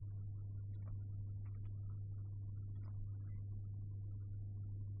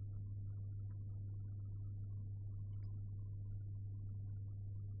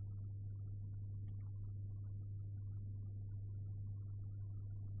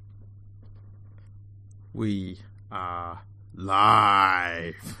We are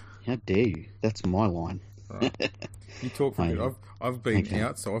live. How dare you? That's my line. Right. You talk for a bit. I've been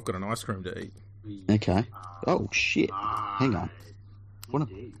out, so I've got an ice cream to eat. Okay. Oh, shit. Hang on.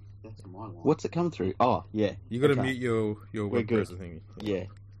 What's it coming through? Oh, yeah. You got to mute your web browser thingy. Yeah.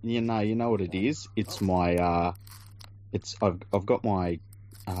 You know what it is? It's my, I've got my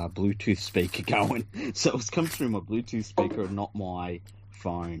Bluetooth speaker going. So it's come through my Bluetooth speaker and not my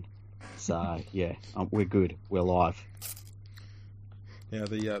phone. So, yeah, we're good. We're live. Yeah,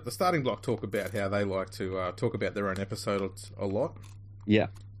 the starting block talk about how they like to talk about their own episode a lot. Yeah.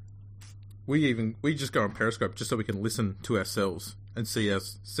 We just go on Periscope just so we can listen to ourselves and see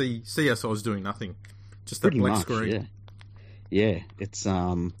ourselves doing nothing. Just that Pretty black much, screen. Yeah. It's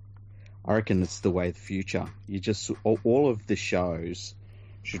I reckon it's the way of the future. You just all of the shows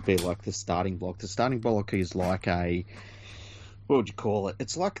should be like the starting block. The starting block is like a, what would you call it?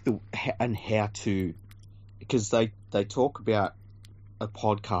 It's like how to, because they talk about a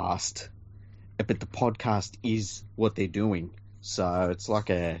podcast, but the podcast is what they're doing. So it's like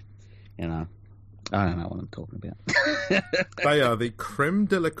I don't know what I'm talking about. They are the creme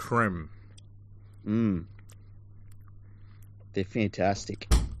de la creme. They're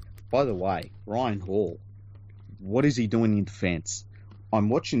fantastic. By the way, Ryan Hall, what is he doing in defence? I'm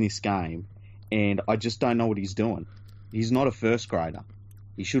watching this game, and I just don't know what he's doing. He's not a first grader.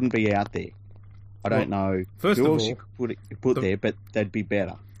 He shouldn't be out there. I don't know first who of else all, you could put there, but they'd be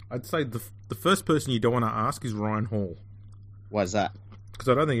better. I'd say the first person you don't want to ask is Ryan Hall. Why is that? Because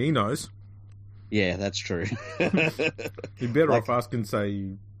I don't think he knows. Yeah, that's true. You're better off asking,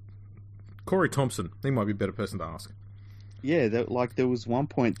 say, Corey Thompson. He might be a better person to ask. Yeah, there was one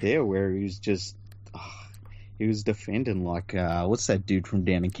point there where he was just... he was defending, what's that dude from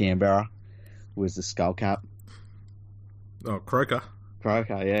down in Canberra? Who was the skull cap? Oh, Croker.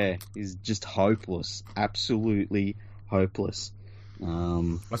 Croker, yeah. He's just hopeless. Absolutely hopeless.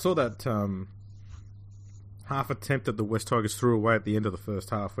 I saw that half attempt that the West Tigers threw away at the end of the first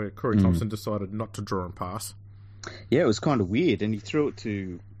half where Corey Thompson decided not to draw and pass. Yeah, it was kind of weird. And he threw it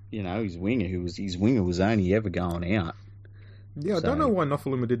to, his winger, his winger was only ever going out. Yeah, I don't know why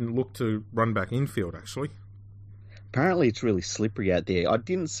Nofaluma didn't look to run back infield, actually. Apparently it's really slippery out there. I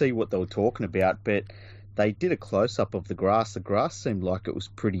didn't see what they were talking about, but they did a close-up of the grass. The grass seemed like it was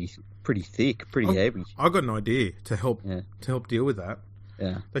pretty thick, pretty heavy. I got an idea to help deal with that.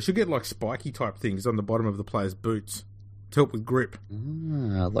 Yeah. They should get spiky type things on the bottom of the players' boots to help with grip.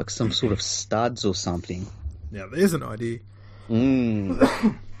 Like some sort of studs or something. Now there's an idea.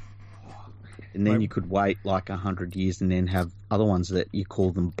 And then you could wait 100 years and then have other ones that you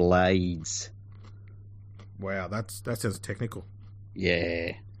call them blades. Wow, that sounds technical.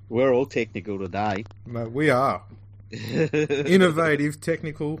 Yeah. We're all technical today. No, we are. Innovative,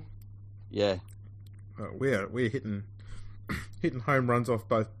 technical. Yeah. We're hitting home runs off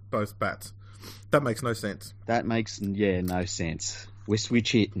both bats. That makes no sense. That makes no sense. We're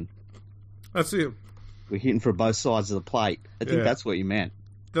switch hitting. That's it. We're hitting for both sides of the plate. I think that's what you meant.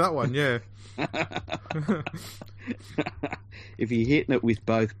 That one, yeah. If you're hitting it with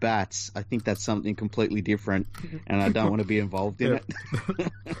both bats, I think that's something completely different, and I don't want to be involved in it.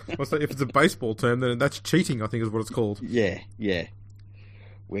 Well, if it's a baseball term, then that's cheating, I think is what it's called. Yeah.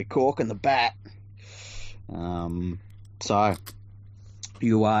 We're corking the bat. So,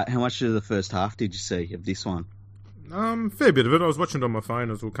 you how much of the first half did you see of this one? Fair bit of it. I was watching it on my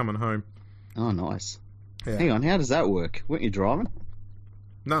phone as we were coming home. Oh, nice. Yeah. Hang on, how does that work? Weren't you driving?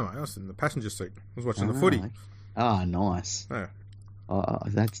 No, I was in the passenger seat. I was watching the footy. Ah, nice. Yeah.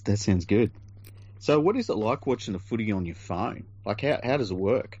 That sounds good. So what is it like watching the footy on your phone? How does it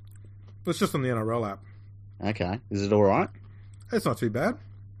work? It's just on the NRL app. Okay. Is it all right? It's not too bad.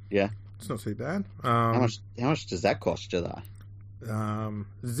 Yeah. It's not too bad. How much does that cost you, though?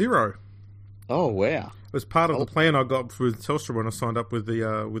 $0. Oh, wow. It was part of the plan I got with Telstra when I signed up with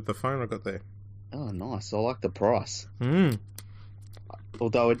the phone I got there. Oh, nice. I like the price. Mm.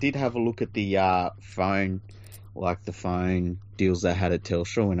 Although I did have a look at the phone, the phone deals they had at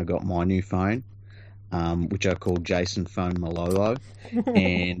Telstra when I got my new phone, which I called Jason Phone Malolo.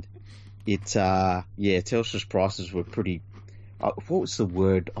 And Telstra's prices were pretty, what was the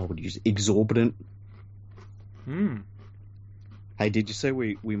word I would use? Exorbitant. Hey, did you see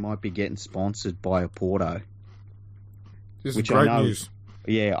we might be getting sponsored by a Porto? This is great news.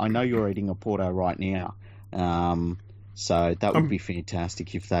 Yeah, I know you're eating a Porto right now. So that would be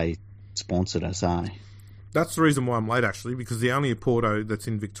fantastic if they sponsored us, eh? That's the reason why I'm late, actually, because the only Porto that's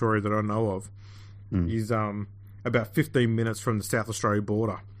in Victoria that I know of is about 15 minutes from the South Australia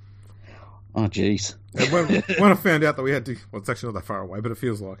border. Oh, jeez. When I found out that we had to... Well, it's actually not that far away, but it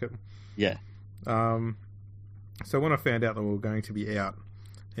feels like it. Yeah. So when I found out that we were going to be out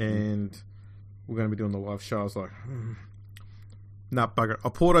and we're going to be doing the live show, I was like, nah, bugger.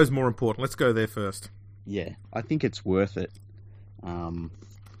 Porto's more important. Let's go there first. Yeah, I think it's worth it.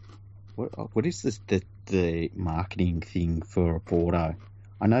 What is this, the marketing thing for Porto?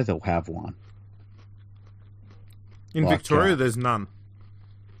 I know they'll have one. In Victoria, there's none.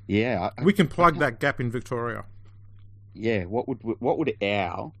 Yeah. We can plug that gap in Victoria. Yeah, what would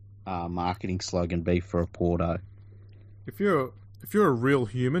our marketing slogan be for a Porto? If you're a real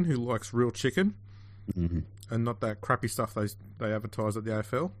human who likes real chicken and not that crappy stuff they advertise at the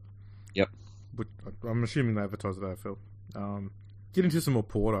AFL. Yep. But I'm assuming they advertise at the AFL. Get into some more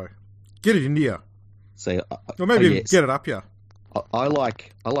Porto. Get it in here. See, or maybe even get it up here. I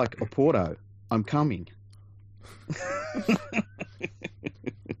like a Porto. I'm coming.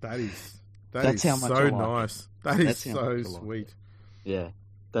 That's how much so I like nice. That is so sweet. Yeah,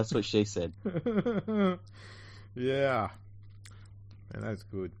 that's what she said. Yeah, man, that's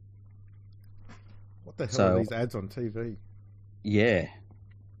good. What the hell are these ads on TV? Yeah,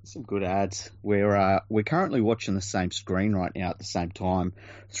 some good ads. We're currently watching the same screen right now at the same time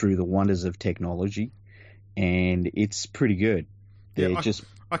through the wonders of technology, and it's pretty good.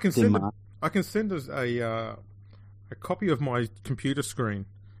 I can send us a copy of my computer screen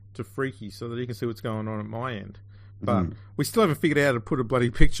to Freaky so that he can see what's going on at my end. But we still haven't figured out how to put a bloody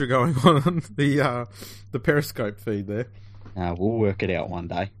picture going on the Periscope feed there. We'll work it out one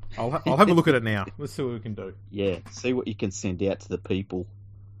day. I'll have a look at it now. Let's see what we can do. Yeah, see what you can send out to the people.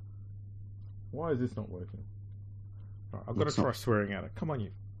 Why is this not working? Right, I've got to try swearing at it. Come on, you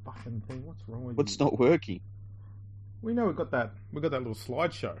fucking thing. What's wrong with you? What's not working? We know we've got that little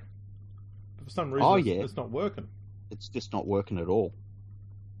slideshow. But for some reason, it's not working. It's just not working at all.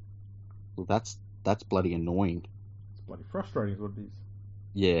 Well, that's bloody annoying. It's bloody frustrating is what it is.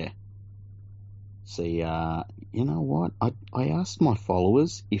 Yeah. See, you know what? I asked my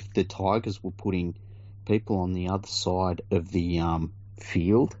followers if the Tigers were putting people on the other side of the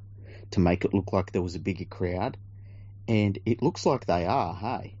field to make it look like there was a bigger crowd, and it looks like they are,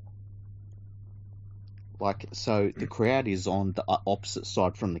 hey? Like, so the crowd is on the opposite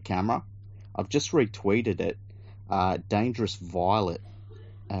side from the camera. I've just retweeted it. Dangerous Violet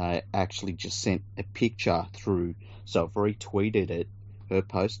actually just sent a picture through, so I've retweeted it, her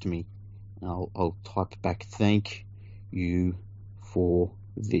post to me. I'll type back, thank you for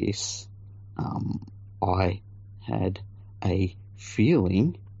this. I had a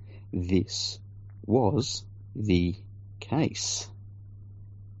feeling this was the case.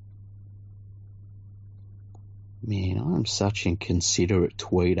 Man, I'm such an inconsiderate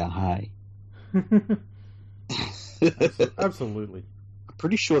tweeter, hey? Absolutely. I'm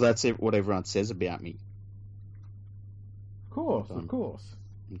pretty sure that's what everyone says about me. Of course.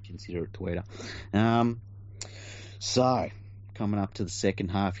 Inconsiderate tweeter. So, coming up to the second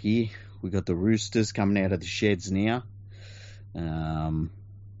half here, we got the Roosters coming out of the sheds now.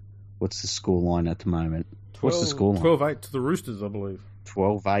 What's the scoreline at the moment? What's the scoreline? 12-8 to the Roosters, I believe.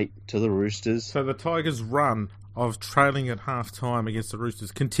 12-8 to the Roosters. So the Tigers' run of trailing at half-time against the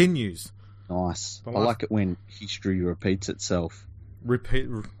Roosters continues. Nice. I like it when history repeats itself.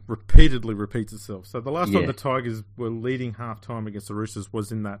 Repeatedly repeats itself. So the last time the Tigers were leading half-time against the Roosters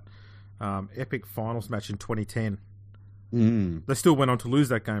was in that epic finals match in 2010. They still went on to lose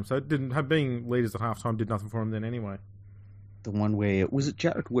that game, so it didn't being leaders at half-time did nothing for them then anyway. The one where... Was it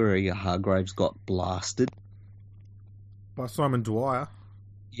Jared Hargraves got blasted? By Simon Dwyer.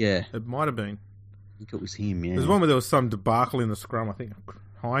 Yeah. It might have been. I think it was him, yeah. There's one where there was some debacle in the scrum, I think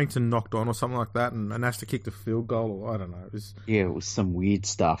Hyington knocked on or something like that, and Ashton kicked a field goal, or I don't know. It was some weird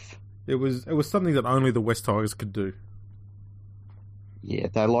stuff. It was something that only the West Tigers could do. Yeah,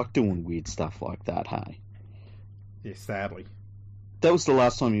 they like doing weird stuff like that, hey? Yeah, sadly. That was the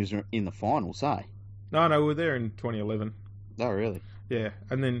last time he was in the finals, hey? No, we were there in 2011. Oh, really? Yeah,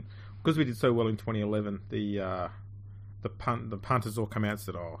 and then, because we did so well in 2011, the punters all come out and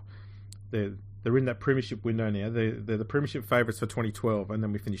said, they're in that premiership window now. They're the premiership favourites for 2012, and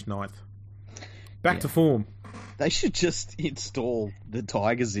then we finished 9th. Back to form. They should just install the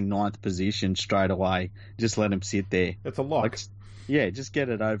Tigers in 9th position straight away. Just let them sit there. It's a lock. Just get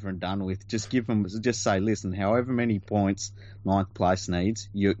it over and done with. Just say, listen, however many points 9th place needs,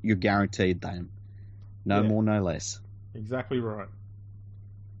 you're guaranteed them. No more, no less. Exactly right.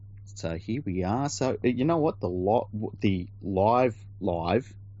 So here we are. So you know what? The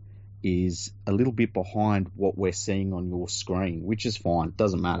live is a little bit behind what we're seeing on your screen, which is fine. It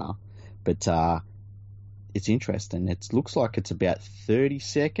doesn't matter. But it's interesting. It looks like it's about 30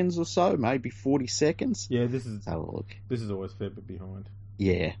 seconds or so, maybe 40 seconds. Yeah, this is. Have a look. This is always fair bit behind.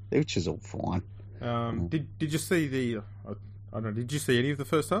 Yeah, which is all fine. Did you see the? I don't know. Did you see any of the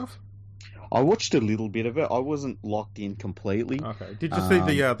first half? I watched a little bit of it. I wasn't locked in completely. Okay. Did you see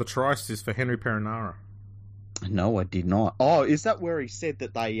the try assist for Henry Perenara? No, I did not. Oh, is that where he said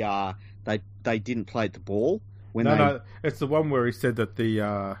that they didn't play the ball? No, it's the one where he said that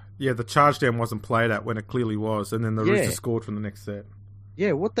the charge down wasn't played at when it clearly was, and then the Roosters scored from the next set.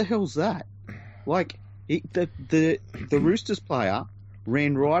 Yeah, what the hell's that? Like, the Roosters player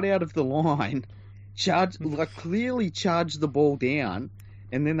ran right out of the line, clearly charged the ball down,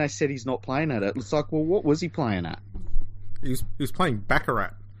 and then they said he's not playing at it. It's like, well, what was he playing at? He was playing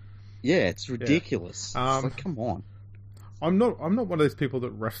Baccarat. Yeah, it's ridiculous. Yeah. It's like, come on. I'm not one of those people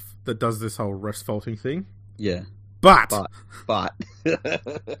that does this whole ref faulting thing. Yeah. But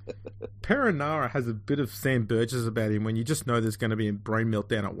Perenara has a bit of Sam Burgess about him when you just know there's going to be a brain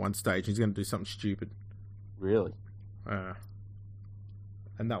meltdown at one stage. He's going to do something stupid. Really? And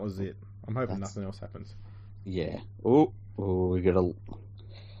that was it. I'm hoping nothing else happens. Yeah.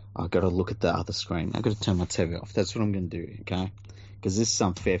 I gotta look at the other screen. I gotta turn my TV off. That's what I'm gonna do, okay? Because this is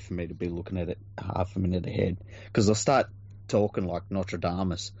unfair for me to be looking at it half a minute ahead. Because I'll start talking like Notre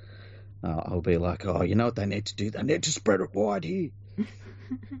Dame. I'll be like, oh, you know what they need to do? They need to spread it wide here.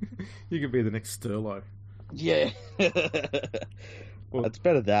 You could be the next Sterlo. Yeah. Well, it's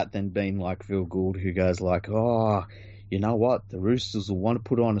better that than being like Phil Gould, who goes like, oh, you know what? The Roosters will want to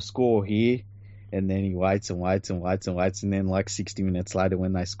put on a score here. And then he waits and waits and waits and waits. And then like 60 minutes later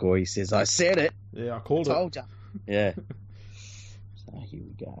when they score, he says, I said it. Yeah, I called it. Told you. Yeah. So here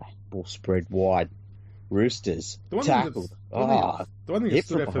we go. Ball spread wide. Roosters tackled. The one thing that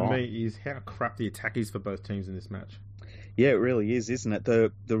stood out for me is how crap the attack is for both teams in this match. Yeah, it really is, isn't it?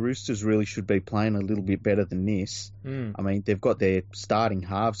 The Roosters really should be playing a little bit better than this. I mean, they've got their starting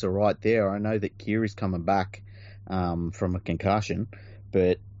halves are right there. I know that Kiri's coming back from a concussion,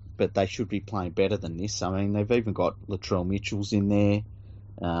 but they should be playing better than this. I mean, they've even got Latrell Mitchell's in there.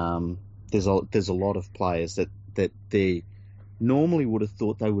 There's a lot of players that they normally would have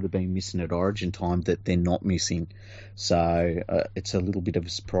thought they would have been missing at Origin time that they're not missing. So it's a little bit of a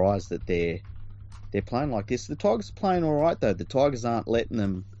surprise that they're playing like this. The Tigers are playing all right, though. The Tigers aren't letting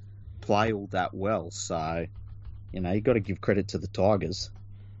them play all that well. So, you've got to give credit to the Tigers.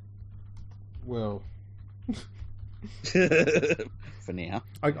 Well... for now.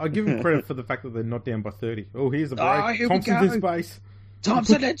 I give them credit for the fact that they're not down by 30. Oh, here's the break. Thompson's in space.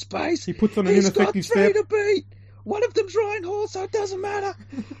 Thompson in space. He puts on an ineffective step. To beat. One of them's Ryan Hall, so it doesn't matter.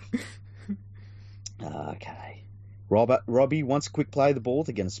 Okay. Robbie wants a quick play of the ball.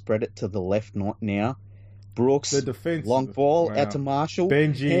 They're going to spread it to the left now. Brooks, the defense, long ball out to Marshall.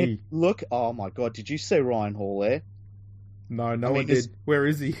 Benji. And look, oh my God, did you see Ryan Hall there? No, one did. Where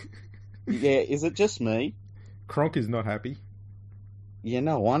is he? Yeah, is it just me? Cronk is not happy. Yeah,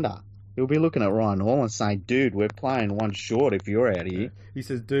 no wonder. He'll be looking at Ryan Hall and saying, dude, we're playing one short if you're out here. He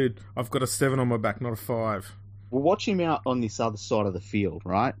says, dude, I've got a 7 on my back, not a 5. Well, watch him out on this other side of the field,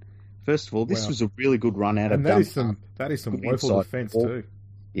 right? First of all, this was a really good run out of Dump. That is some woeful defence too.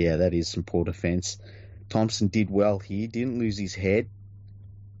 Yeah, that is some poor defence. Thompson did well here, didn't lose his head.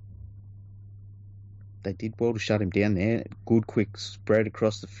 They did well to shut him down there. Good quick spread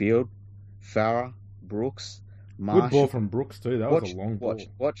across the field. Farah, Brooks, Marshall. Good ball from Brooks too. That was a long ball.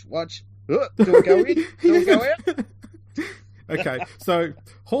 Watch. Do it go in? Do it go out? Okay, so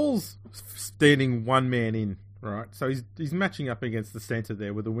Hall's standing one man in, right? So he's matching up against the centre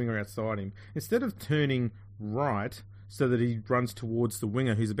there with the winger outside him. Instead of turning right so that he runs towards the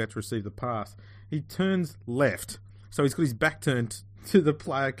winger who's about to receive the pass, he turns left. So he's got his back turned to the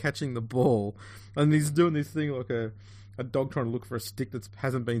player catching the ball, and he's doing this thing like a dog trying to look for a stick that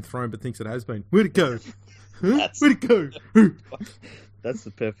hasn't been thrown but thinks it has been. Where'd it go? Huh? Where'd it go? That's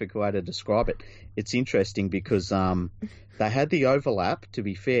the perfect way to describe it. It's interesting because they had the overlap, to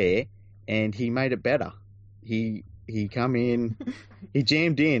be fair, and he made it better. He come in, he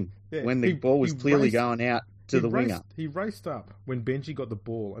jammed in when the ball was clearly going out to the winger. He raced up when Benji got the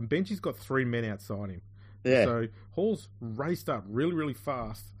ball, and Benji's got 3 men outside him. Yeah. So Hall's raced up really, really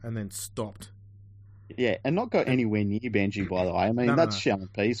fast and then stopped. Yeah, and not got anywhere near Benji, by the way. I mean, that's showing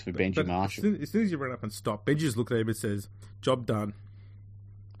peace for Benji Marshall. As soon as you run up and stop, Benji just looks at him and says, "Job done."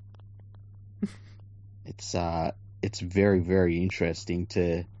 It's very, very interesting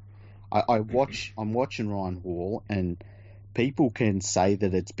to. I'm watching Ryan Hall, and people can say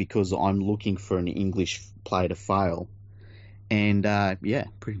that it's because I'm looking for an English player to fail, and yeah,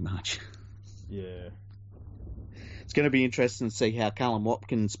 pretty much. Yeah. It's going to be interesting to see how Callum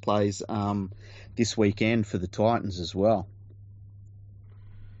Watkins plays this weekend for the Titans as well.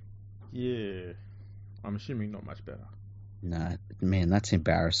 Yeah. I'm assuming not much better. No, man, that's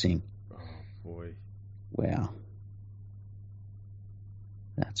embarrassing. Oh, boy. Wow.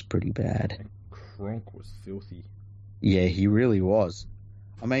 That's pretty bad. And Cronk was filthy. Yeah, he really was.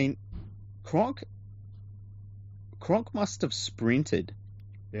 I mean, Cronk must have sprinted.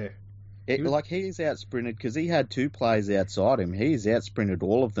 Yeah. He's out sprinted because he had two players outside him. He's out sprinted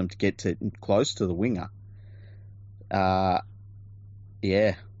all of them to get to close to the winger. Yeah,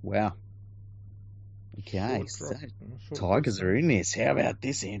 wow. Okay, so Tigers are in this. How about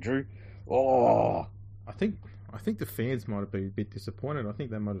this, Andrew? Oh, I think the fans might have been a bit disappointed. I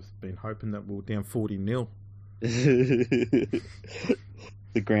think they might have been hoping that we were down 40-0.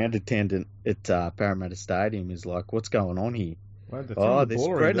 The ground attendant at Parramatta Stadium is like, "What's going on here?" Well, they're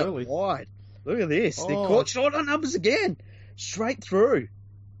spreading it wide. Look at this. They're caught short on numbers again. Straight through.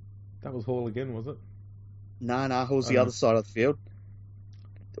 That was Hall again, was it? No, Hall's the other side of the field.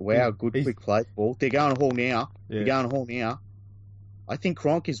 Wow, quick play ball. They're going to Hall now. Yeah. They're going to Hall now. I think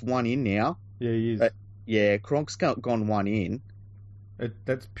Cronk is one in now. Yeah, he is. Yeah, Cronk's gone one in.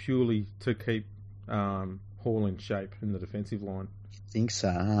 That's purely to keep Hall in shape in the defensive line. I think so,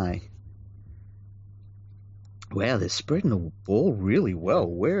 hey? Wow, they're spreading the ball really well.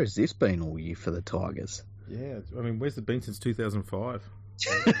 Where has this been all year for the Tigers? Yeah, I mean, where's it been since 2005?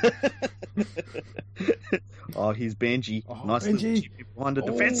 Here's Benji. Nice little chip behind the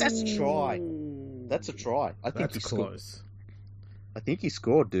defence. That's a try. That's a try. I think That's close. I think he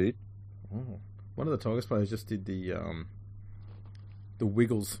scored, dude. Oh. One of the Tigers players just did the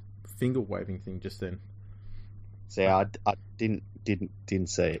Wiggles finger waving thing just then. See, I didn't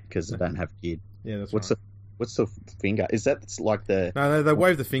see it because I don't have a kid. Yeah, that's right. What's the finger? Is that like the... No, they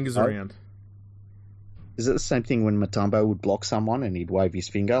wave the fingers around. Is it the same thing when Matumbo would block someone and he'd wave his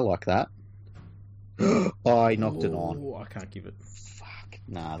finger like that? Oh, he knocked it on. I can't give it. Fuck.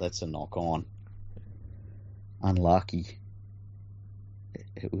 Nah, that's a knock on. Unlucky.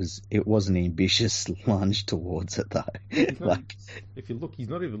 It was an ambitious lunge towards it though. If you look, he's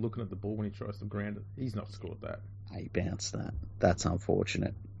not even looking at the ball when he tries to ground it. He's not scored that. He bounced that. That's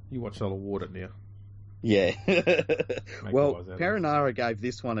unfortunate. You watch I'll award it now. Yeah. Well, Perenara gave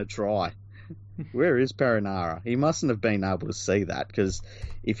this one a try. Where is Perenara? He mustn't have been able to see that because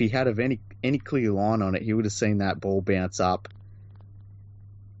if he had any clear line on it, he would have seen that ball bounce up.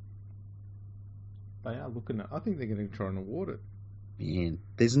 They are looking at. I think they're going to try and award it. Man,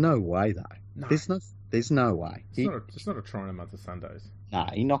 there's no way though. No. There's no way. It's not a try on a month of Sundays. Nah,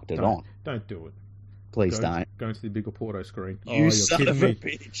 he knocked it on. Don't do it. Please don't. Go into the bigger Porto screen. You're kidding me.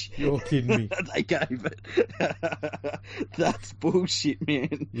 Bitch. You're kidding me. They gave it. That's bullshit,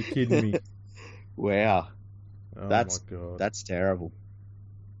 man. You're kidding me. Wow. Oh my God. That's terrible.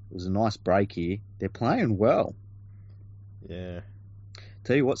 It was a nice break here. They're playing well. Yeah.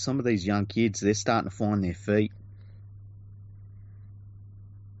 Tell you what, some of these young kids, they're starting to find their feet.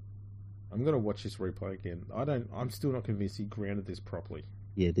 I'm going to watch this replay again. I'm still not convinced he grounded this properly.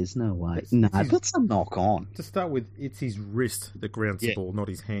 Yeah, there's no way. That's a knock on. To start with, it's his wrist that grounds the ball, not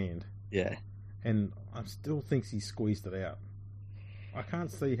his hand. Yeah. And I still think he squeezed it out. I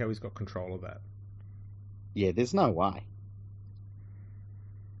can't see how he's got control of that. Yeah, there's no way.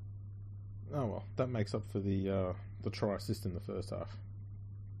 Oh, well, that makes up for the try assist in the first half.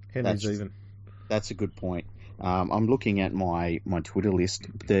 Henry's even. That's a good point. I'm looking at my Twitter list.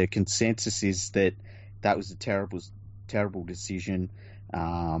 The consensus is that was a terrible decision.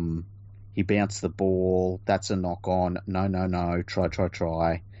 He bounced the ball. That's a knock on. No.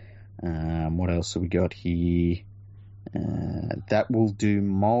 Try. What else have we got here? That will do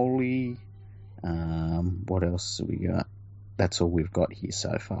Molly. What else have we got? That's all we've got here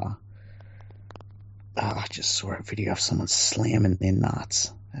so far. I just saw a video of someone slamming their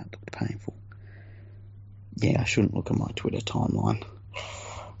nuts. That looked painful. Yeah, I shouldn't look at my Twitter timeline.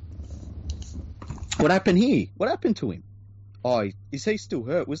 What happened here? What happened to him? Oh, is he still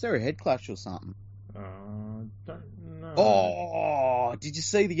hurt? Was there a head clash or something? Don't know. Oh, did you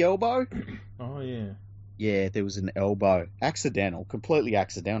see the elbow? Oh, yeah. Yeah, there was an elbow. Accidental, completely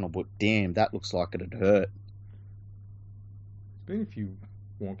accidental, but damn, that looks like it'd hurt. There's been a few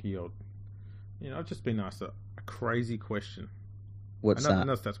wonky old... I've just been asked a crazy question. What's that?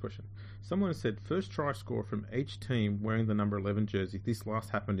 Another stats question. Someone said, first try score from each team wearing the number 11 jersey. This last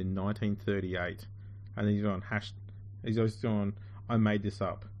happened in 1938. And then he's on, I made this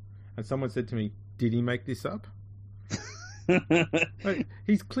up. And someone said to me, did he make this up? Like,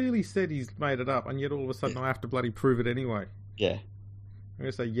 he's clearly said he's made it up, and yet all of a sudden I have to bloody prove it anyway. Yeah. I'm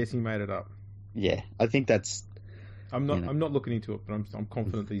going to say, yes, he made it up. Yeah, I think that's I'm not looking into it, but I'm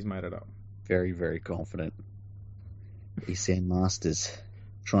confident that he's made it up. Very, very confident. Isan Masters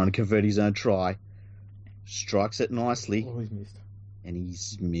trying to convert his own try. Strikes it nicely. Oh, he's missed. And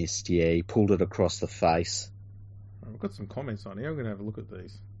he's missed, yeah. He pulled it across the face. We've got some comments on here. I'm going to have a look at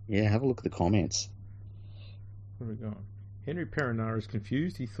these. Yeah, have a look at the comments. Where are we going? Henry Perinara is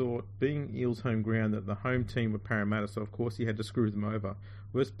confused. He thought, being Eels' home ground, that the home team were Parramatta, so of course he had to screw them over.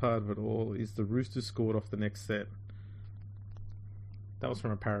 Worst part of it all is the Roosters scored off the next set. That was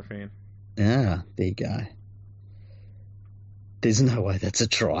from a Para fan. Ah, there you go. There's no way that's a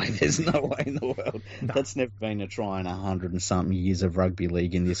try. There's no way in the world. No. That's never been a try in 100 and something years of rugby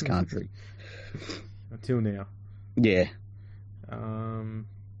league in this country. Until now. Yeah.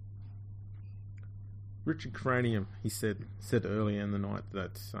 Richard Cranium, he said earlier in the night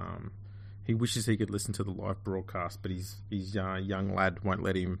that he wishes he could listen to the live broadcast, but his young lad won't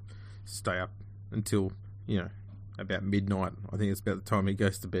let him stay up until, about midnight. I think it's about the time he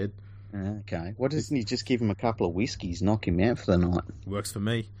goes to bed. Okay. Why doesn't he just give him a couple of whiskies, knock him out for the night? Works for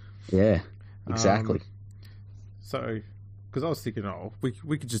me. Yeah, exactly. Because I was thinking,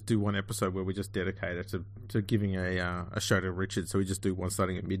 we could just do one episode where we just dedicate it to giving a show to Richard, so we just do one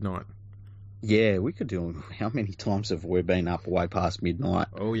starting at midnight. Yeah, we could do. How many times have we been up way past midnight?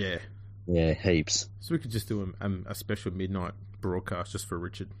 Oh, yeah. Yeah, heaps. So we could just do a special midnight broadcast just for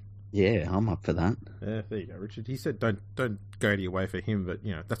Richard. Yeah, I'm up for that. Yeah, there you go, Richard. He said don't go to your way for him, but,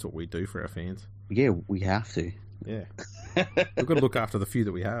 that's what we do for our fans. Yeah, we have to. Yeah. We've got to look after the few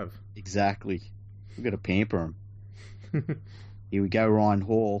that we have. Exactly. We've got to pamper them. Here we go, Ryan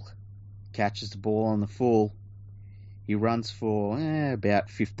Hall. Catches the ball on the full. He runs for about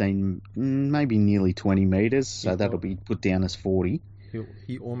 15, maybe nearly 20 metres, so that'll be put down as 40.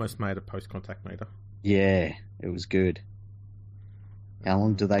 He almost made a post-contact metre. Yeah, it was good. How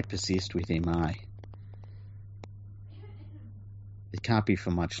long do they persist with him, eh? It can't be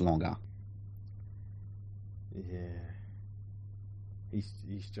for much longer. Yeah.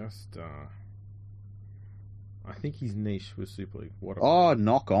 He's just... I think his niche was Super League.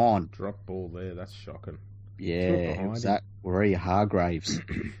 Knock on. Drop ball there, that's shocking. Yeah, was that Maria Hargraves?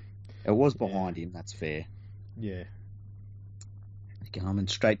 It was behind him, that's fair. Yeah. Coming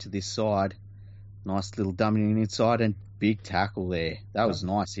straight to this side. Nice little dummy inside and big tackle there. That was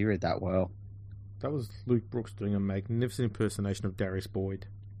nice. He read that well. That was Luke Brooks doing a magnificent impersonation of Darius Boyd.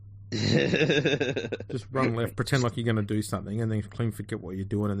 Just run left, pretend like you're going to do something, and then clean forget what you're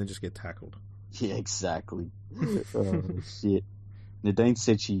doing, and then just get tackled. Yeah, exactly. Oh, shit. Nadine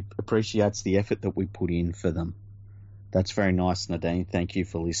said she appreciates the effort that we put in for them. That's very nice, Nadine. Thank you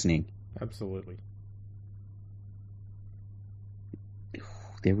for listening. Absolutely.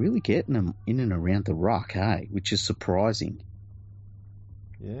 They're really getting them in and around the ruck, hey? Which is surprising.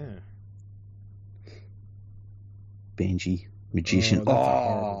 Yeah. Benji, magician. That's a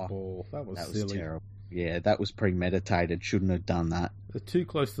horrible ball. That was silly. Was terrible. Yeah, that was premeditated. Shouldn't have done that. They're too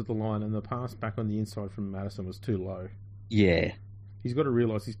close to the line, and the pass back on the inside from Madison was too low. Yeah. He's got to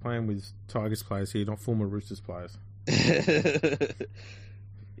realise he's playing with Tigers players here, not former Roosters players.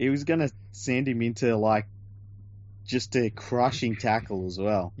 He was going to send him into, just a crushing tackle as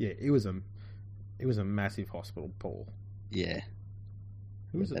well. Yeah, it was a massive hospital ball. Yeah.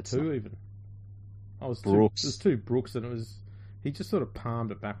 Who was it to even? Brooks. It was two Brooks, and he just sort of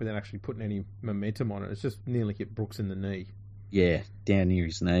palmed it back without actually putting any momentum on it. It's just nearly hit Brooks in the knee. Yeah, down near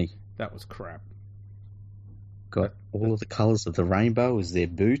his knee. That was crap. Got all of the colours of the rainbow as their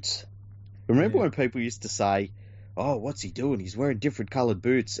boots. Remember when people used to say, oh, what's he doing? He's wearing different coloured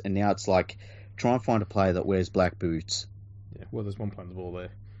boots. And now it's like, try and find a player that wears black boots. Yeah, well, there's one playing the ball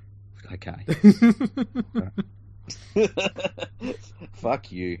there. Okay.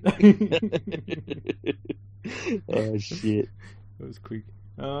 Fuck you. Oh, shit. That was quick.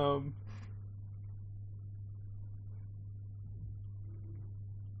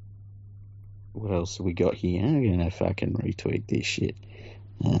 What else have we got here? I'm going to fucking retweet this shit.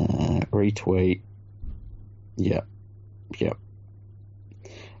 Retweet. Yep.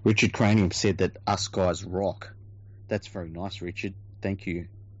 Richard Cranium said that us guys rock. That's very nice, Richard. Thank you.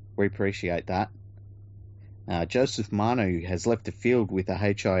 We appreciate that. Joseph Manu has left the field with a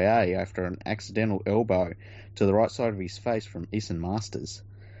HIA after an accidental elbow to the right side of his face from Isan Masters.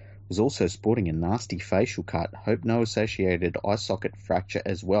 Was also sporting a nasty facial cut. Hope no associated eye socket fracture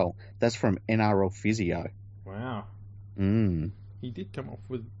as well. That's from NRL Physio. Wow. He did come off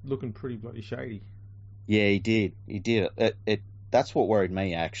with looking pretty bloody shady. Yeah, he did. That's what worried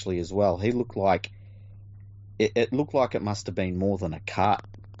me actually as well. He looked like it looked like it must have been more than a cut.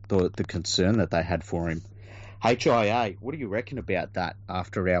 The concern that they had for him. HIA, what do you reckon about that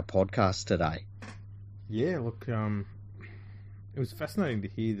after our podcast today? Yeah, look, it was fascinating to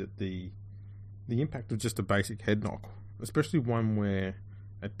hear that the impact of just a basic head knock, especially one where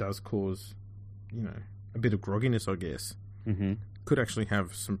it does cause, a bit of grogginess, I guess, could actually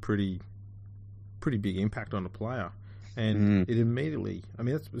have some pretty big impact on a player. And it immediately, I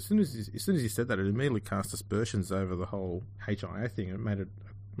mean, as soon as you said that, it immediately cast aspersions over the whole HIA thing. It made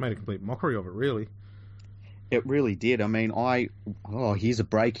a complete mockery of it, really. It really did. I mean, here's a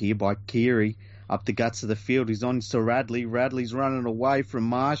break here by Keary up the guts of the field. He's on to Radley. Radley's running away from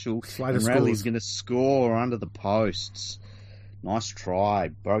Marshall, and Radley's going to score under the posts. Nice try.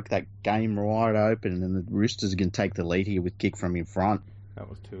 Broke that game right open, and the Roosters are going to take the lead here with kick from in front. That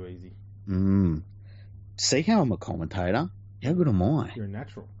was too easy. See how I'm a commentator? How good am I? You're a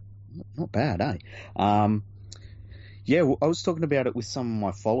natural. Not bad, eh? Yeah, well, I was talking about it with some of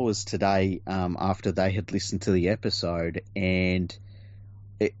my followers today after they had listened to the episode, and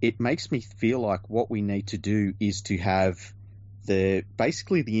it makes me feel like what we need to do is to have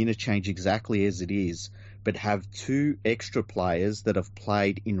basically the interchange exactly as it is, but have 2 extra players that have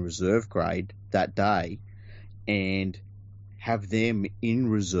played in reserve grade that day and have them in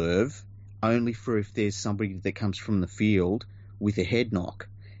reserve only for if there's somebody that comes from the field with a head knock.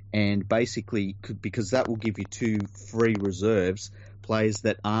 And basically, because that will give you 2 free reserves, players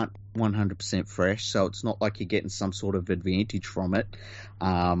that aren't 100% fresh, so it's not like you're getting some sort of advantage from it.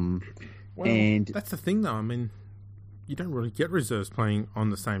 And that's the thing, though. I mean, you don't really get reserves playing on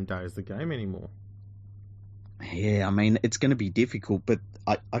the same day as the game anymore. Yeah, I mean, it's going to be difficult, but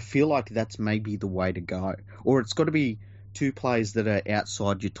I feel like that's maybe the way to go. Or it's got to be 2 players that are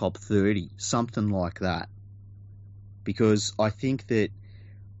outside your top 30, something like that. Because I think that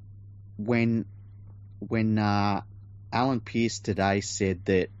when Alan Pearce today said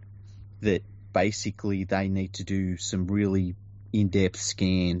that basically they need to do some really in-depth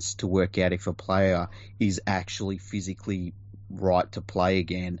scans to work out if a player is actually physically right to play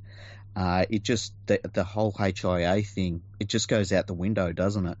again, it just the whole HIA thing, it just goes out the window,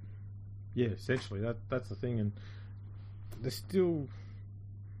 doesn't it? Yeah, essentially that's the thing, and there's still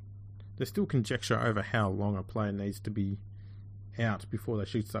conjecture over how long a player needs to be out before they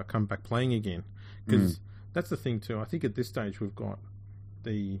should start coming back playing again. Because that's the thing too. I think at this stage we've got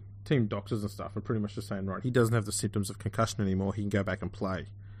the team doctors and stuff are pretty much just saying, right, he doesn't have the symptoms of concussion anymore. He can go back and play.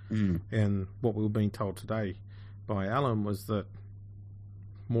 And what we were being told today by Alan was that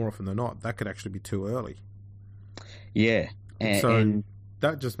more often than not, that could actually be too early. Yeah, and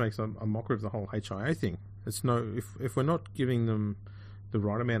that just makes a mockery of the whole HIA thing. It's if we're not giving them the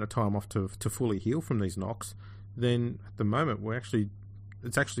right amount of time off to fully heal from these knocks, then at the moment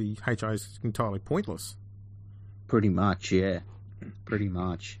it's actually HIA is entirely pointless. Pretty much, yeah. Pretty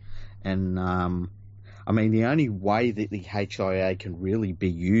much. And I mean, the only way that the HIA can really be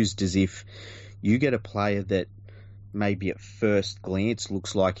used is if you get a player that maybe at first glance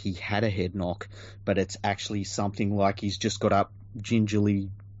looks like he had a head knock, but it's actually something like he's just got up gingerly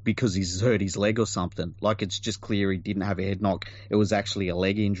because he's hurt his leg or something. Like it's just clear he didn't have a head knock. It was actually a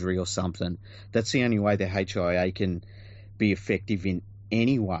leg injury or something. That's the only way the HIA can be effective in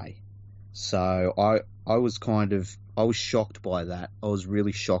any way. So I was shocked by that. I was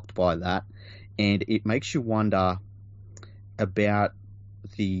really shocked by that. And it makes you wonder about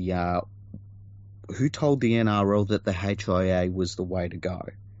who told the NRL that the HIA was the way to go?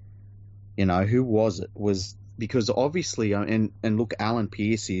 Who was it? Because obviously, and look, Alan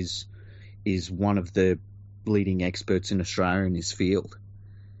Pearce is one of the leading experts in Australia in his field.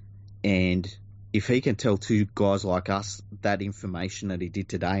 And if he can tell 2 guys like us that information that he did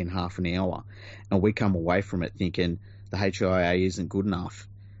today in half an hour, and we come away from it thinking the HIA isn't good enough,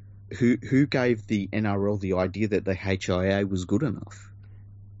 who gave the NRL the idea that the HIA was good enough?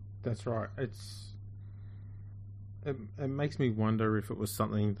 That's right. It makes me wonder if it was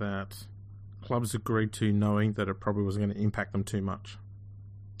something that clubs agreed to, knowing that it probably wasn't going to impact them too much.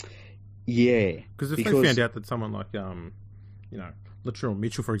 Yeah, because if they found out that someone like Latrell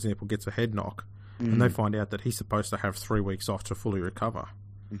Mitchell, for example, gets a head knock, and they find out that he's supposed to have 3 weeks off to fully recover,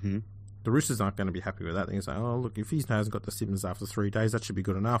 the Roosters aren't going to be happy with that. They're going to say, "Oh, look, if he hasn't got the symptoms after 3 days, that should be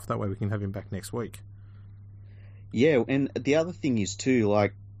good enough. That way, we can have him back next week." Yeah, and the other thing is too,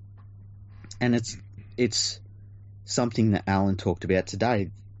 and it's something that Alan talked about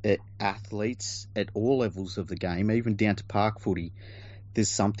today. Athletes at all levels of the game, even down to park footy, there's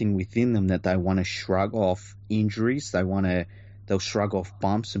something within them that they want to shrug off injuries. They'll shrug off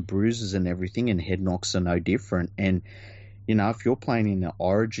bumps and bruises and everything, and head knocks are no different. And, if you're playing in an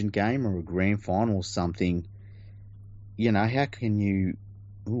Origin game or a grand final or something, how can you...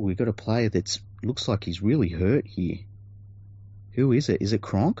 we've got a player that looks like he's really hurt here. Who is it? Is it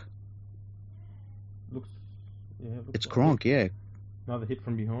Cronk? Looks It's Cronk, yeah. Another hit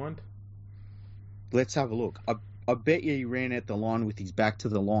from behind. Let's have a look. I bet you he ran out the line with his back to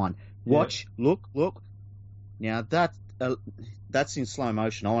the line. Watch, yeah. Look. Now that's in slow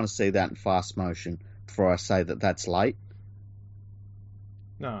motion. I want to see that in fast motion before I say that that's late.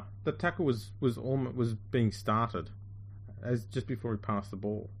 No, the tackle was being started as just before he passed the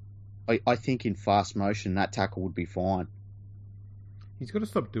ball. I think in fast motion that tackle would be fine. He's got to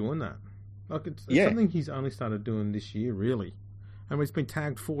stop doing that. Like it's something he's only started doing this year, really. And he's been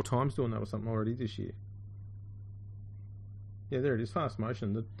tagged 4 times doing that or something already this year. Yeah, there it is, fast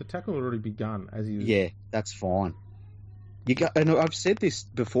motion. The tackle had already begun as he was... Yeah, that's fine. And I've said this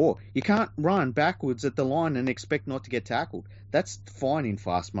before. You can't run backwards at the line and expect not to get tackled. That's fine in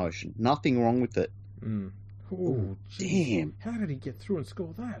fast motion. Nothing wrong with it. Mm. Oh, damn. How did he get through and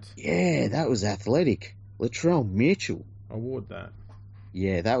score that? Yeah, that was athletic. Latrell Mitchell. Award that.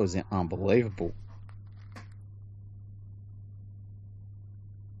 Yeah, that was unbelievable.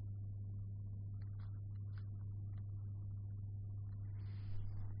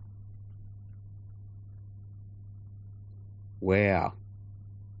 Wow.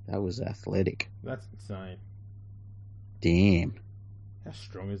 That was athletic. That's insane. Damn. How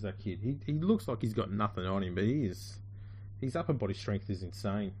strong is that kid? He looks like he's got nothing on him, but his upper body strength is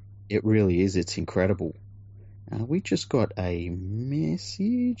insane. It really is. It's incredible. We just got a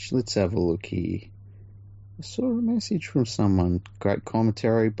message. Let's have a look here. I saw a message from someone. Great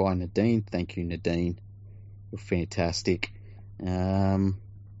commentary by Nadine. Thank you, Nadine. You're fantastic. I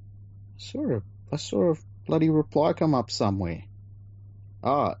saw a bloody reply come up somewhere.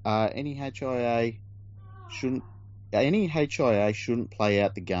 Any HIA shouldn't play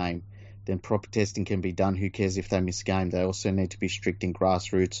out the game. Then proper testing can be done. Who cares if they miss a game? They also need to be strict in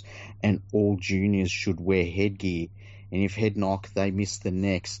grassroots, and all juniors should wear headgear. And if head knock, they miss the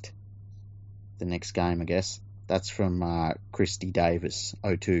next game, I guess. That's from Christy Davis,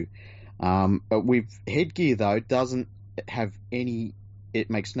 02. But with headgear, though, doesn't have any...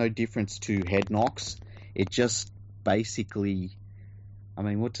 It makes no difference to head knocks. It just basically... I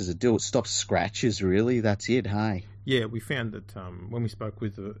mean, what does it do? It stops scratches, really. That's it, hey? Yeah, we found that when we spoke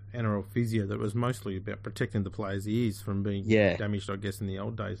with the NRL physio, that it was mostly about protecting the players' ears from being damaged, I guess, in the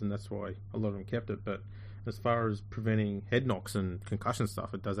old days, and that's why a lot of them kept it. But as far as preventing head knocks and concussion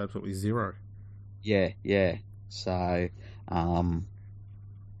stuff, it does absolutely zero. Yeah. So,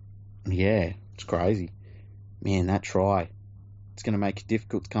 it's crazy. Man, that try. It's going to make it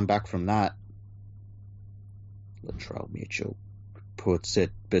difficult to come back from that. Latrell Mitchell puts it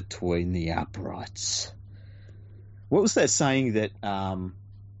between the uprights. What was that saying that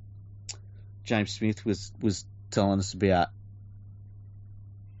James Smith was telling us about?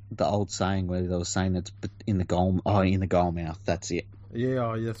 The old saying where they were saying it's in the goal mouth. That's it.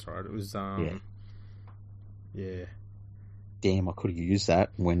 Yeah, that's right. It was yeah. Damn, I could have used that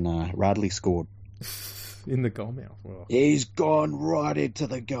when Radley scored. In the goal mouth. Well, he's gone right into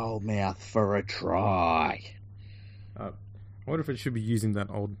the goal mouth for a try. I wonder if it should be using that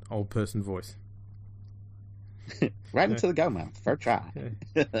old person voice. Right into the goal mouth for a try.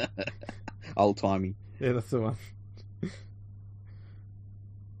 Yeah. Old timey. Yeah, that's the one.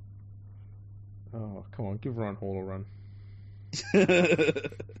 Oh, come on, give Ryan Hall a run.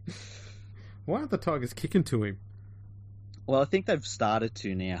 Why aren't the Tigers kicking to him? Well, I think they've started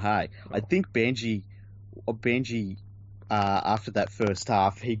to now, hey. Oh. I think Benji, after that first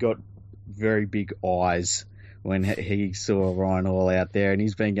half, he got very big eyes when he saw Ryan Hall out there, and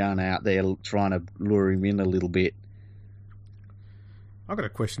he's been going out there trying to lure him in a little bit. I've got a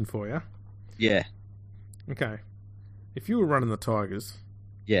question for you. Yeah. Okay. If you were running the Tigers...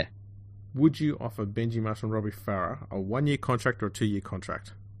 Yeah. Would you offer Benji Marshall and Robbie Farah a 1-year contract or a 2-year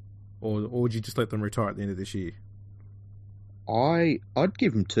contract? Or would you just let them retire at the end of this year? I'd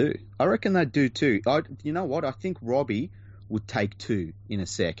give them 2. I reckon they'd do 2. You know what? I think Robbie would take 2 in a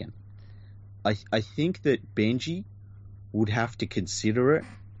second. I think that Benji would have to consider it.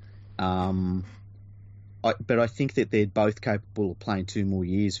 But I think that they're both capable of playing 2 more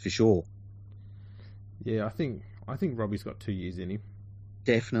years for sure. Yeah, I think Robbie's got 2 years in him.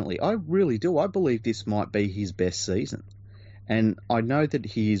 Definitely. I really do. I believe this might be his best season. And I know that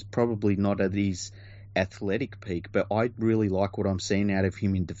he is probably not at his athletic peak, but I really like what I'm seeing out of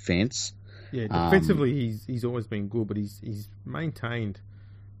him in defence. Yeah, defensively he's always been good, but he's maintained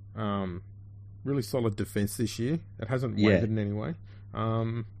really solid defence this year. It hasn't wavered in any way.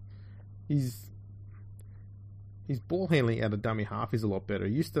 His ball handling out of dummy half is a lot better.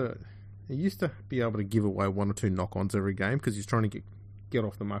 He used to be able to give away 1 or 2 knock-ons every game because he's trying to get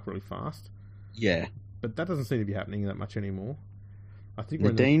off the mark really fast. Yeah. But that doesn't seem to be happening that much anymore. I think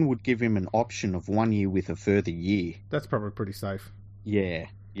Nadine would give him an option of 1 year with a further year. That's probably pretty safe. Yeah.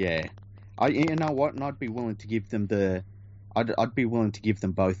 You know what? And I'd be willing to give them I'd be willing to give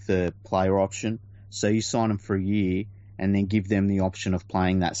them both the player option. So you sign them for a year and then give them the option of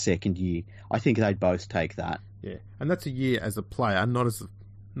playing that second year. I think they'd both take that. Yeah, and that's a year as a player, not as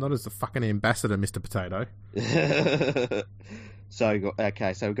the fucking ambassador, Mr. Potato. So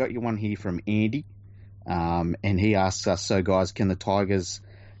we've got you one here from Andy, and he asks us, so guys, can the Tigers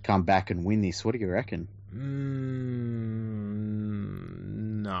come back and win this? What do you reckon?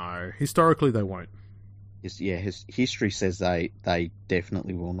 No. Historically, they won't. His history says they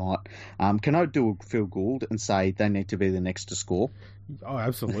definitely will not. Can I do a Phil Gould and say they need to be the next to score? Oh,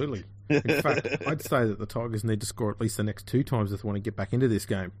 absolutely. In fact, I'd say that the Tigers need to score at least the next 2 times if they want to get back into this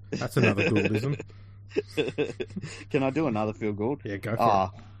game. That's another Gouldism. Can I do another Phil Gould? Yeah, go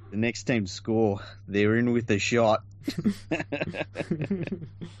for it. The next team to score, they're in with a shot.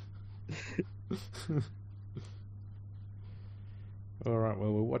 All right,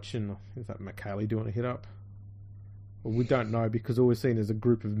 well, we're watching... Is that McKaylee doing a hit-up? Well, we don't know because all we're seeing is a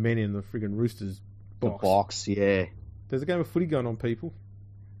group of men in the friggin' Roosters box. The box, yeah. There's a game of footy going on, people.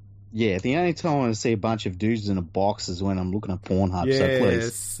 Yeah, the only time I want to see a bunch of dudes in a box is when I'm looking at Pornhub, yes, so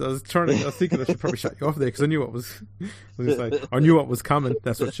please. I was thinking I should probably shut you off there because I knew what was... I knew what was coming.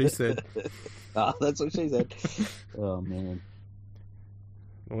 That's what she said. That's what she said. Oh, man.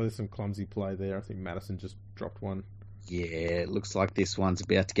 Well, there's some clumsy play there. I think Madison just dropped one. Yeah, it looks like this one's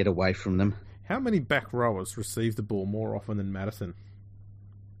about to get away from them. How many back rowers receive the ball more often than Madison?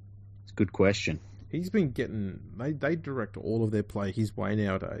 It's a good question. He's been getting... They direct all of their play his way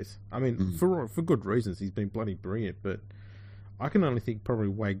nowadays. I mean, for good reasons. He's been bloody brilliant, but I can only think probably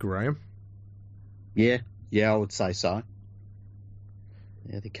Wade Graham. Yeah, I would say so.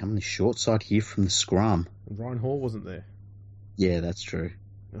 Yeah, they're coming the short side here from the scrum. Ryan Hall wasn't there. Yeah, that's true.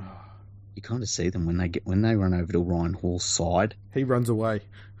 You kind of see them when they run over to Ryan Hall's side. He runs away.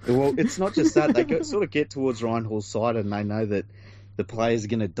 Well, it's not just that. They sort of get towards Ryan Hall's side and they know that the players are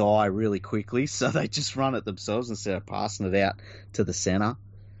going to die really quickly, so they just run it themselves instead of passing it out to the centre.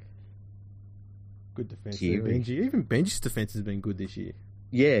 Good defence there, Benji. Even Benji's defence has been good this year.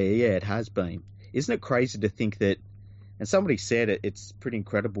 Yeah, it has been. Isn't it crazy to think that, and somebody said it's pretty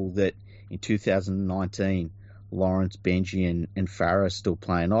incredible that in 2019, Lawrence, Benji and Farah are still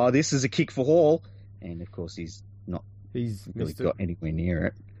playing. Oh, this is a kick for Hall. And, of course, he's really got anywhere near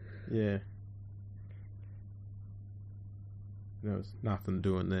it. Yeah. There was nothing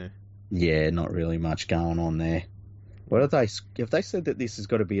doing there. Yeah, not really much going on there. Have they said that this has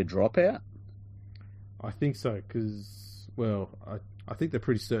got to be a dropout? I think so, because, well, I think they're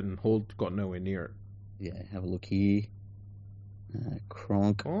pretty certain Hall got nowhere near it. Yeah, have a look here.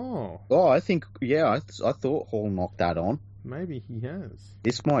 Cronk. I think, I thought Hall knocked that on. Maybe he has.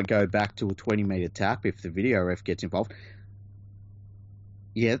 This might go back to a 20-metre tap if the video ref gets involved.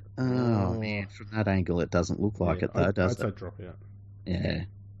 Yeah. Oh, man. From that angle, it doesn't look like it, though, does it? I'd say drop out. Yeah.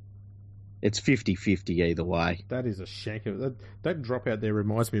 It's 50-50 either way. That is a shanker. That drop out there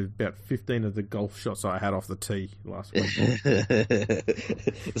reminds me of about 15 of the golf shots I had off the tee last week.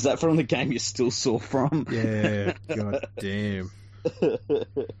 Is that from the game you're still sore from? Yeah. God damn. I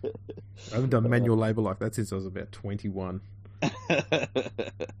haven't done manual labour like that since I was about 21.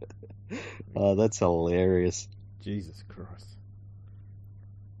 Oh, that's hilarious. Jesus Christ.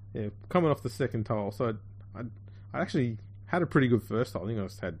 Yeah, coming off the second hole, so I actually had a pretty good first hole. I think I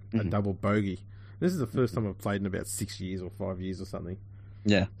just had a double bogey. This is the first time I've played in about 6 years or 5 years or something.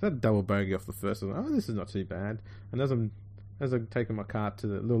 Yeah. So I had a double bogey off the first. I was like, this is not too bad. And as I'm taking my cart to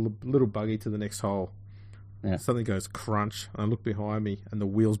the little buggy to the next hole, something goes crunch. And I look behind me, and the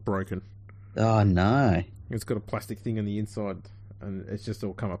wheel's broken. Oh, no. It's got a plastic thing on the inside, and it's just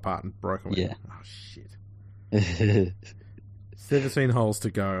all come apart and broken. Yeah. Oh, shit. 17 holes to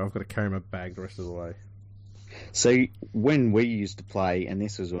go. I've got to carry my bag the rest of the way. So when we used to play, and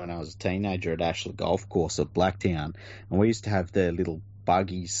this was when I was a teenager at Ashley Golf Course at Blacktown, and we used to have the little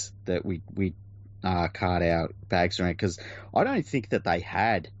buggies that we cart our bags around, because I don't think that they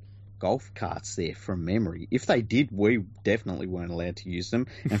had golf carts there from memory. If they did, we definitely weren't allowed to use them,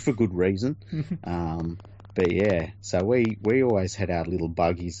 and for good reason. But yeah, so we always had our little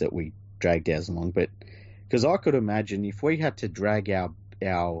buggies that we dragged ours along, but because I could imagine if we had to drag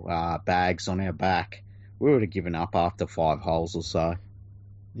our bags on our back, we would have given up after 5 holes or so.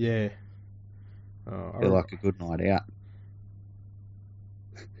 Yeah. Feel like a good night out.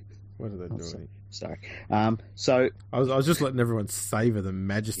 What are they doing? Sorry. So I was just letting everyone savour the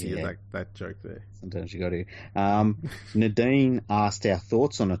majesty of that joke there. Sometimes you got to. Nadine asked our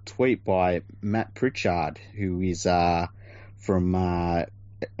thoughts on a tweet by Matt Pritchard, who is from a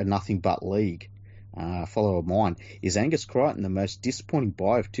Nothing But League, a follower of mine, is Angus Crichton the most disappointing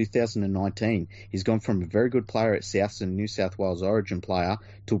buy of 2019? He's gone from a very good player at Souths and New South Wales Origin player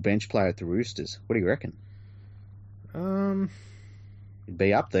to a bench player at the Roosters. What do you reckon? He'd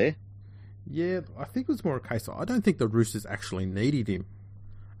be up there. Yeah, I think it was more a case of I don't think the Roosters actually needed him.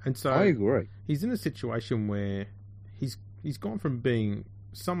 And so I agree. He's in a situation where he's gone from being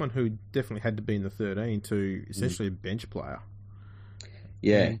someone who definitely had to be in the 13 to essentially a bench player.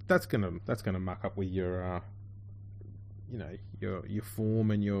 Yeah, and that's gonna muck up with your your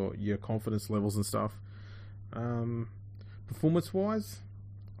form and your confidence levels and stuff. Performance wise,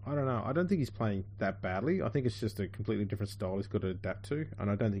 I don't know. I don't think he's playing that badly. I think it's just a completely different style he's got to adapt to,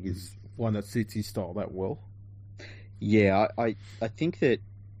 and I don't think it's one that suits his style that well. Yeah, I think that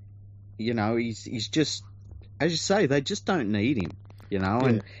he's just, as you say, they just don't need him.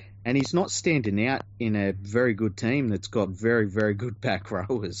 And he's not standing out in a very good team that's got very, very good back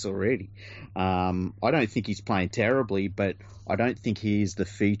rowers already. I don't think he's playing terribly, but I don't think he is the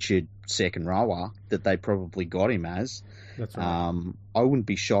featured second rower that they probably got him as. That's right. I wouldn't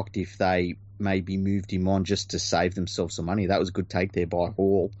be shocked if they maybe moved him on just to save themselves some money. That was a good take there by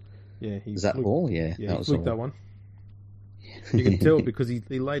Hall. Yeah, is that Hall? Yeah, that was Hall. That one. You can tell because he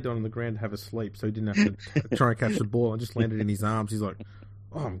laid down on the ground to have a sleep, so he didn't have to try and catch the ball and just landed in his arms. He's like,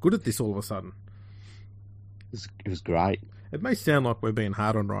 oh, I'm good at this all of a sudden. It was great. It may sound like we're being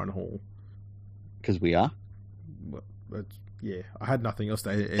hard on Ryan Hall. Because we are? Well, yeah, I had nothing else to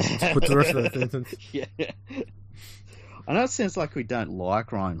put the rest of that sentence. Yeah. I know it sounds like we don't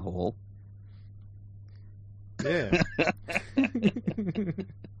like Ryan Hall. Yeah.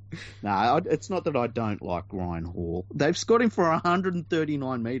 No, it's not that I don't like Ryan Hall. They've got him for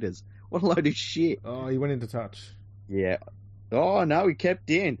 139 metres. What a load of shit. Oh, he went into touch. Yeah. Oh, no, he kept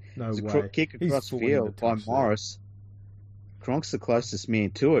in. No it was way. A kick across field by Morris. Cronk's the closest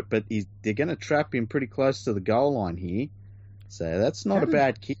man to it, but they're going to trap him pretty close to the goal line here. So that's not a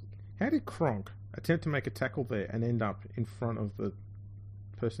bad kick. How did Cronk attempt to make a tackle there and end up in front of the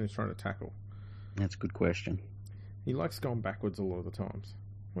person who's trying to tackle? That's a good question. He likes going backwards a lot of the times.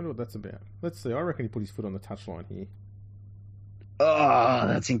 I wonder what that's about. Let's see. I reckon he put his foot on the touchline here. Oh,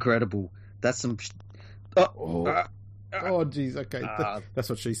 that's incredible. That's some... Oh, jeez. Okay. That's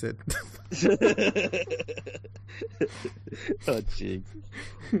what she said. Oh, jeez.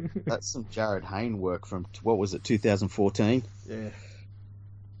 That's some Jared Hayne work from, what was it, 2014? Yeah.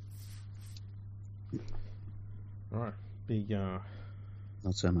 All right. Big...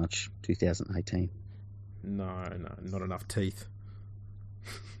 Not so much 2018. No, not enough teeth.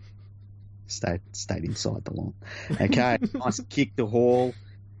 Stayed inside the line. Okay, nice kick to Hall,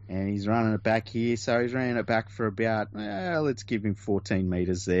 and he's running it back here. So he's running it back for about, let's give him 14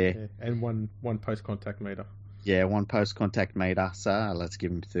 metres there. Yeah, and one post-contact metre. Yeah, one post-contact metre, so let's give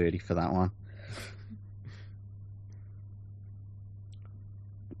him 30 for that one.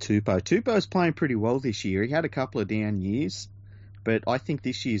 Tupou's playing pretty well this year. He had a couple of down years, but I think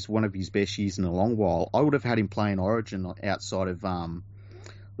this year's one of his best years in a long while. I would have had him playing Origin outside of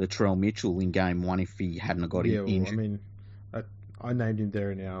Latrell Mitchell in game one if he hadn't got injured. I mean, I named him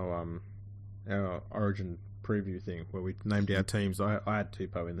there in our Origin preview thing where we named our teams. I had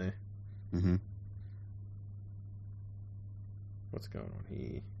Tupou in there. Mm-hmm. What's going on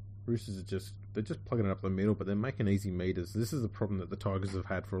here? Roosters they're just plugging it up the middle, but they're making easy meters. This is the problem that the Tigers have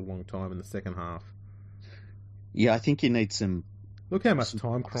had for a long time in the second half. Yeah, I think you need some... Look how much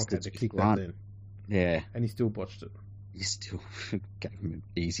time Cronk had to kick that then. Yeah. And he still botched it. You still gave him an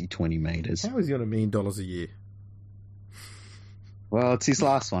easy 20 metres. How is he on $1 million a year? Well, it's his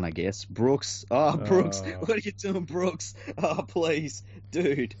last one, I guess. Brooks. Oh, Brooks. What are you doing, Brooks? Oh, please.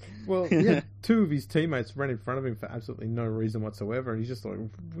 Dude. Well, yeah, two of his teammates ran in front of him for absolutely no reason whatsoever, and he's just like,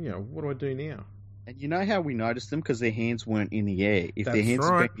 what do I do now? And you know how we noticed them? Because their hands weren't in the air. If their hands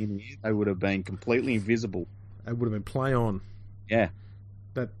had been in the air, they would have been completely invisible. It would have been play on. Yeah.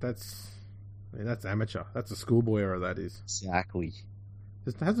 That's amateur. That's a schoolboy error, that is. Exactly.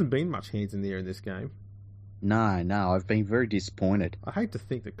 There hasn't been much hands in the air in this game. No, I've been very disappointed. I hate to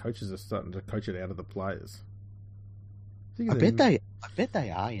think that coaches are starting to coach it out of the players. I bet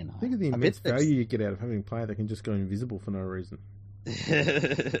they are, you know. Think of the immense value you get out of having a player that can just go invisible for no reason.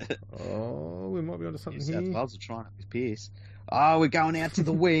 Oh, we might be onto something here. South Wales are trying up with Pearce. Oh, we're going out to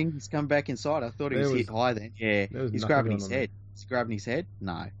the wing. He's come back inside. I thought he was hit high then. Yeah, he's grabbing his head. He's grabbing his head?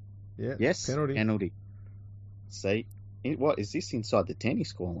 No. Yeah. Yes, penalty. See, what is this inside the 10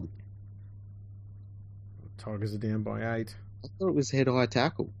 he's calling? Tigers are down by 8. I thought it was head-high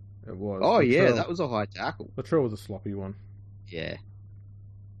tackle. It was. Oh, yeah, that was a high tackle. Latrell was a sloppy one. Yeah.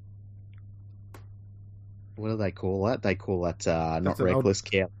 What do they call that? They call that not reckless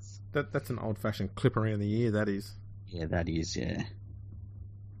counts. That's an old-fashioned clip around the ear, that is. Yeah, that is, yeah.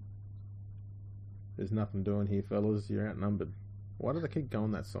 There's nothing doing here, fellas. You're outnumbered. Why do they keep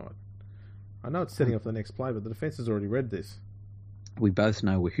going that side? I know it's setting up the next play, but the defence has already read this. We both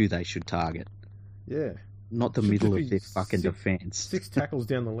know who they should target. Yeah. Not the middle of their fucking defence. 6 tackles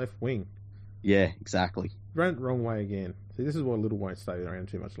down the left wing. Yeah, exactly. Ran it the wrong way again. See, this is why Little won't stay around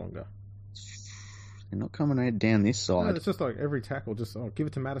too much longer. They're not coming down this side. No, it's just like every tackle, just give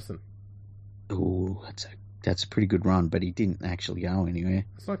it to Madison. Oh, that's a pretty good run, but he didn't actually go anywhere.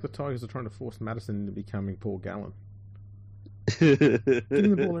 It's like the Tigers are trying to force Madison into becoming Paul Gallen. Give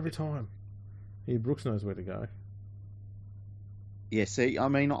him the ball every time. Yeah, Brooks knows where to go. Yeah, see, I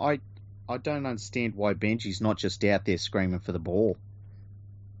mean, I don't understand why Benji's not just out there screaming for the ball.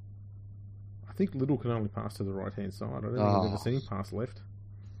 I think Little can only pass to the right-hand side. I don't think I've ever seen him pass left.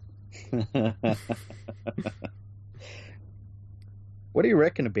 What do you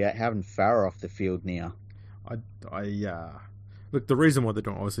reckon about having Farah off the field now? Look, the reason why they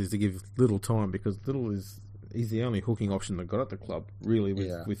don't obviously is to give Little time, because he's the only hooking option they've got at the club, really,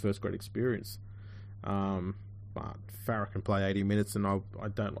 with first grade experience. But Farah can play 80 minutes, and I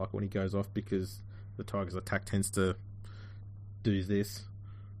don't like when he goes off because the Tigers' attack tends to do this.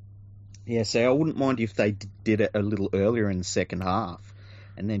 Yeah, so I wouldn't mind if they did it a little earlier in the second half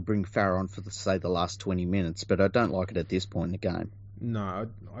and then bring Farah on for, say, the last 20 minutes, but I don't like it at this point in the game. No,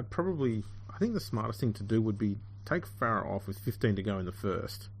 I think the smartest thing to do would be take Farah off with 15 to go in the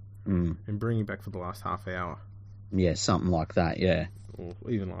first and bring him back for the last half hour. Yeah, something like that, yeah. Or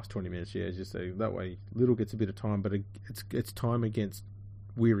even last 20 minutes, yeah. Just so that way Little gets a bit of time, but it's time against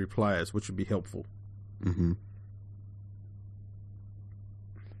weary players, which would be helpful. Mm-hmm.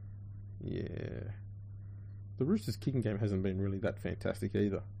 Yeah. The Roosters' kicking game hasn't been really that fantastic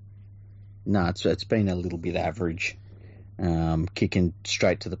either. No, it's been a little bit average. Kicking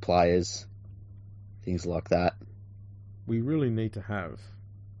straight to the players, things like that. We really need to have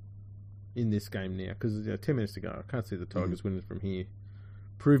in this game now, because 10 minutes to go. I can't see the Tigers winning from here.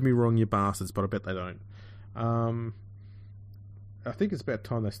 Prove me wrong, you bastards, but I bet they don't. I think it's about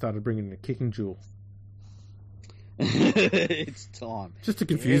time they started bringing in a kicking duel. It's time. Just to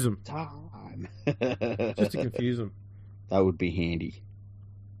confuse them. Time. Just to confuse them. That would be handy.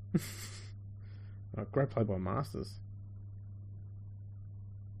 Great play by Masters.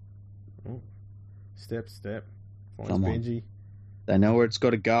 Oh. Step. Finds Benji. They know where it's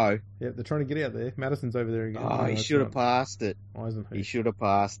got to go. Yep, they're trying to get out there. Madison's over there again. Oh, he should have passed it. Eisenhuth. He should have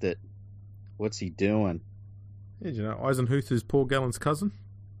passed it. What's he doing? Yeah, did you know Eisenhuth is Paul Gallen's cousin?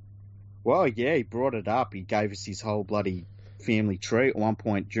 Well, yeah, he brought it up. He gave us his whole bloody family tree at one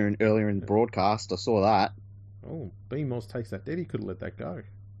point earlier in the broadcast. I saw that. Oh, Beamos takes that dead. He could have let that go.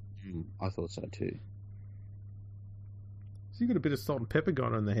 I thought so too. So you got a bit of salt and pepper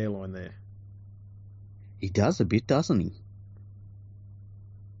going on in the hairline there. He does a bit, doesn't he?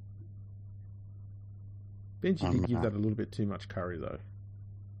 Benji did give that a little bit too much curry, though.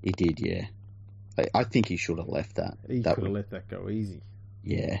 He did, yeah. I think he should have left that. He could have let that go easy.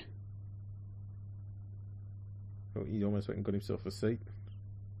 Yeah. Well, he almost went and got himself a seat.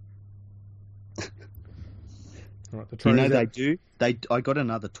 Right, they do. I got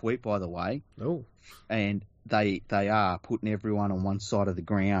another tweet, by the way. Oh. And they are putting everyone on one side of the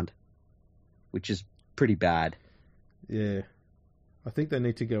ground, which is pretty bad. Yeah. I think they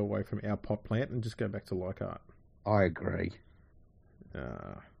need to go away from our pot plant and just go back to Leichhardt. I agree.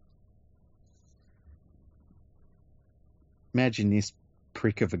 Imagine this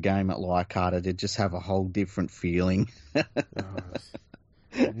prick of a game at Leichhardt. It'd just have a whole different feeling.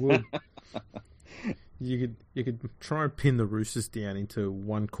 It would. You could try and pin the Roosters down into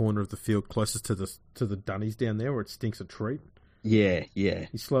one corner of the field closest to the Dunnies down there where it stinks a treat. Yeah. You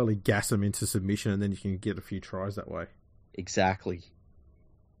slowly gas them into submission and then you can get a few tries that way. Exactly.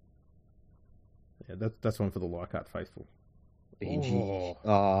 Yeah, that's one for the Leichhardt faithful. Benji.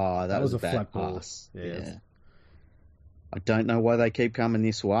 That was a bad flat pass. Ball. Yeah. I don't know why they keep coming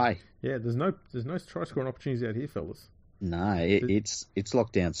this way. Yeah, there's no try scoring opportunities out here, fellas. No, it's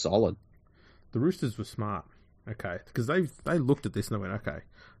locked down solid. The Roosters were smart, okay, because they looked at this and they went, okay,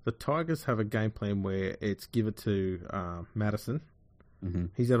 the Tigers have a game plan where it's give it to Madison. Mm-hmm.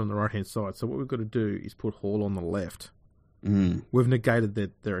 He's out on the right-hand side, so what we've got to do is put Hall on the left. We've negated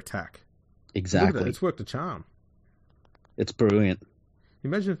their attack. Exactly. It's worked a charm. It's brilliant.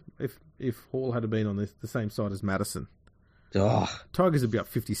 Imagine if Hall had been on the same side as Madison. Oh. Tigers would be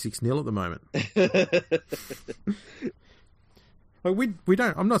up 56-0 at the moment. Like we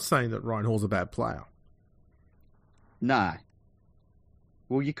don't. I'm not saying that Ryan Hall's a bad player. No.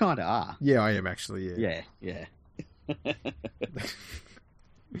 Well, you kind of are. Yeah, I am actually. Yeah. Yeah.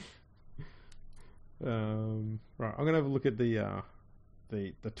 Right, I'm gonna have a look at the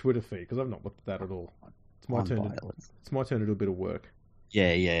Twitter feed because I've not looked at that at all. It's my turn. It's my turn to do a bit of work.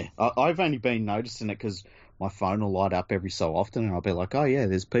 Yeah. I've only been noticing it because my phone will light up every so often, and I'll be like, "Oh yeah,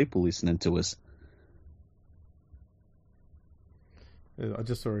 there's people listening to us." I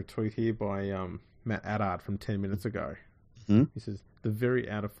just saw a tweet here by Matt Addard from 10 minutes ago. Mm-hmm. He says, "The very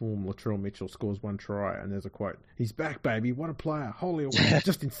out of form Latrell Mitchell scores one try," and there's a quote, "He's back, baby! What a player! Holy, wow,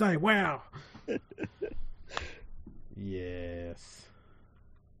 just insane! Wow!" Yes.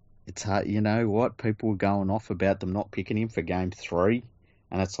 It's hard. You know what? People were going off about them not picking him for Game 3,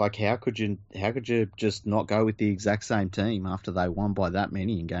 and it's like, how could you just not go with the exact same team after they won by that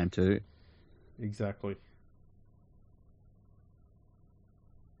many in Game 2? Exactly.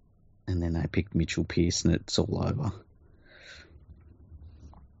 And then they picked Mitchell Pearce, and it's all over.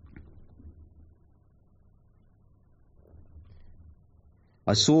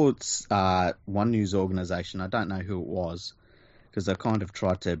 I saw one news organisation, I don't know who it was, because I kind of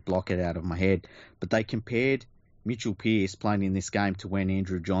tried to block it out of my head, but they compared Mitchell Pearce playing in this game to when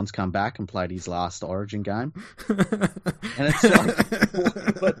Andrew Johns come back and played his last Origin game. And it's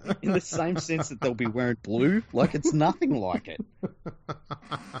like, but in the same sense that they'll be wearing blue, like it's nothing like it.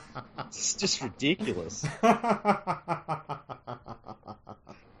 It's just ridiculous.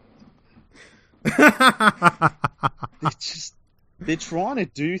 They're trying to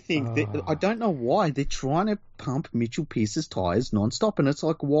do things. I don't know why. They're trying to pump Mitchell Pearce's tyres nonstop, and it's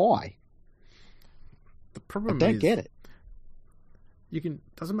like, why? The problem I don't get it.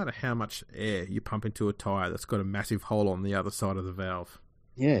 Doesn't matter how much air you pump into a tyre that's got a massive hole on the other side of the valve.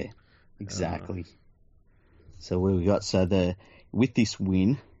 Yeah, exactly. So where we got? With this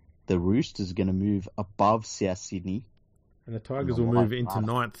win, the Roosters are going to move above South Sydney, and the Tigers will move into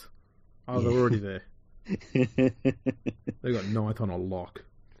ninth. Oh, yeah. They're already there. They got ninth on a lock.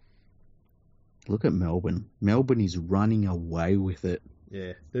 Look at Melbourne. Melbourne is running away with it.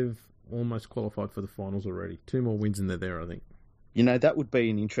 Yeah, they've almost qualified for the finals already. 2 more wins and they're there, I think. You know, that would be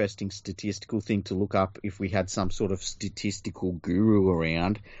an interesting statistical thing to look up if we had some sort of statistical guru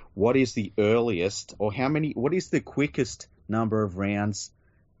around. What is the earliest, or what is the quickest number of rounds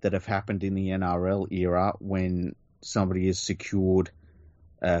that have happened in the NRL era when somebody has secured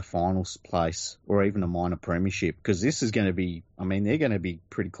a finals place or even a minor premiership? Because this is going to be, they're going to be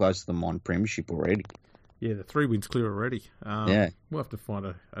pretty close to the minor premiership already. Yeah, the 3 wins clear already. Yeah. We'll have to find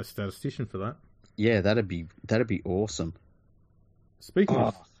a statistician for that. Yeah, that'd be awesome. Speaking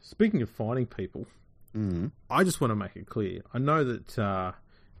of finding people, I just want to make it clear. I know that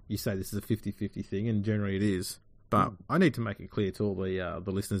you say this is a 50-50 thing, and generally it is, but I need to make it clear to all the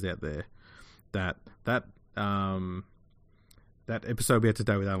listeners out there that episode we had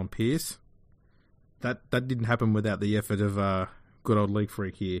today with Alan Pearce, that didn't happen without the effort of good old League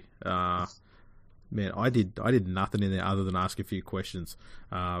Freak here. Man, I did nothing in there other than ask a few questions.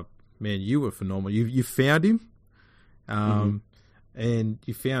 Man, you were phenomenal. You found him, and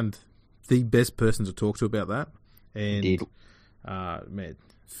you found the best person to talk to about that. And man,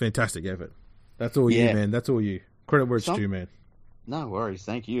 fantastic effort. That's all you, man. That's all you. Credit where it's due, man. No worries,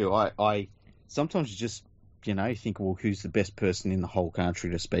 thank you. I sometimes just think, well, who's the best person in the whole country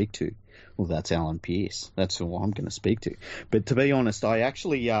to speak to? Well, that's Alan Pearce. That's who I'm going to speak to. But to be honest, I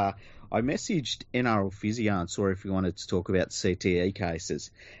actually I messaged NRL Physio and saw if he wanted to talk about CTE cases,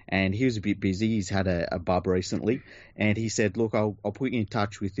 and he was a bit busy. He's had a bub recently, and he said, "Look, I'll put you in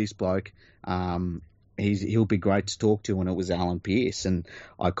touch with this bloke. He'll be great to talk to." And it was Alan Pearce, and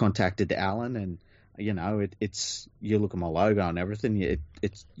I contacted Alan, and it's you look at my logo and everything.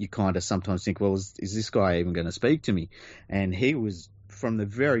 You kind of sometimes think, well, is this guy even going to speak to me? And he was, from the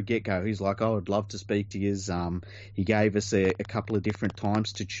very get-go, he's like, I would love to speak to you. He gave us a couple of different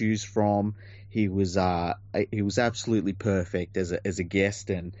times to choose from. He was absolutely perfect as a guest,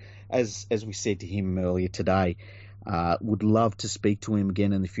 and as we said to him earlier today, would love to speak to him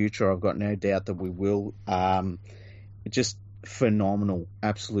again in the future. I've got no doubt that we will. Just phenomenal,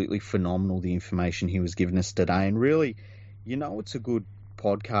 absolutely phenomenal, the information he was giving us today. And really, it's a good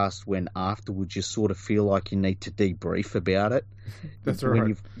podcast when afterwards you sort of feel like you need to debrief about it. That's right.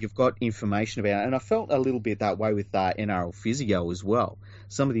 When you've got information about it. And I felt a little bit that way with NRL Physio as well.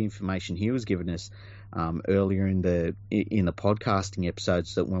 Some of the information he was giving us earlier in the podcasting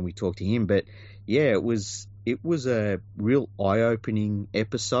episodes that when we talked to him. But yeah, it was a real eye-opening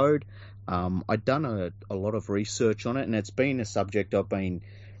episode. I'd done a lot of research on it, and it's been a subject I've been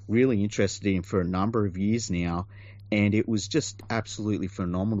really interested in for a number of years now. And it was just absolutely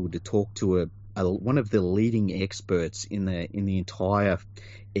phenomenal to talk to one of the leading experts in the entire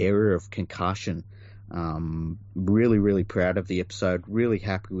area of concussion. Really, really proud of the episode. Really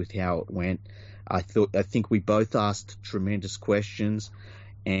happy with how it went. I think we both asked tremendous questions,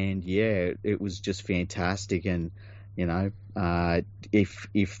 and yeah, it was just fantastic. And if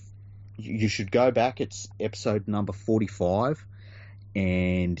you should go back, it's episode number 45,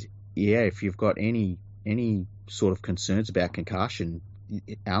 and yeah, if you've got any sort of concerns about concussion,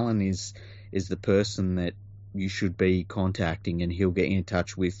 Alan is the person that you should be contacting, and he'll get you in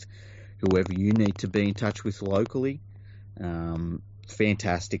touch with whoever you need to be in touch with locally.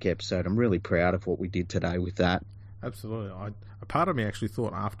 Fantastic episode. I'm really proud of what we did today with that. Absolutely. A part of me actually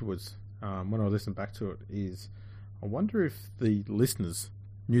thought afterwards, when I listened back to it, is I wonder if the listeners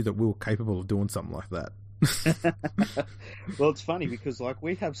knew that we were capable of doing something like that. Well, it's funny because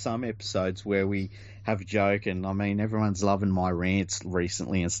we have some episodes where we have a joke, and I mean everyone's loving my rants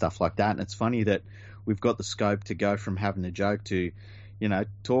recently and stuff like that, and it's funny that we've got the scope to go from having a joke to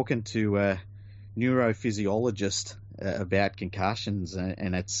talking to a neurophysiologist about concussions,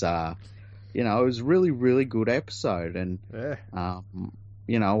 and it's it was a really, really good episode. And yeah.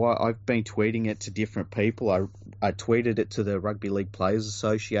 I've been tweeting it to different people. I tweeted it to the Rugby League Players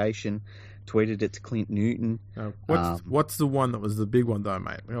Association, tweeted it to Clint Newton. What's the one that was the big one though,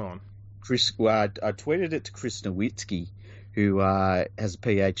 mate? Go on. I tweeted it to Chris Nowitzki, who has a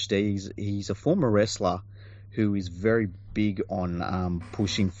PhD. He's a former wrestler who is very big on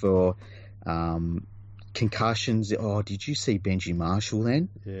pushing for concussions. Oh, did you see Benji Marshall then?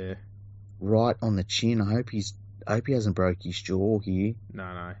 Yeah. Right on the chin. I hope he hasn't broke his jaw here.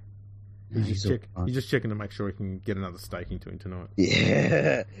 No. He's just checking to make sure he can get another staking to him tonight.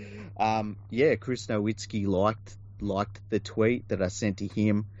 Yeah. Chris Nowitzki liked the tweet that I sent to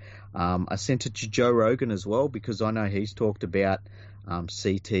him. I sent it to Joe Rogan as well, because I know he's talked about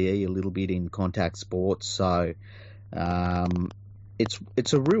CTE a little bit in contact sports. So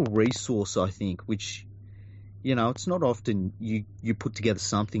it's a real resource, I think, which, it's not often you put together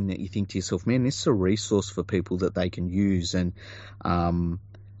something that you think to yourself, man, this is a resource for people that they can use. And,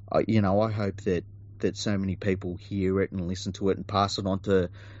 I hope that so many people hear it and listen to it and pass it on to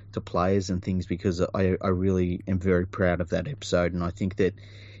players and things, because I really am very proud of that episode. And I think that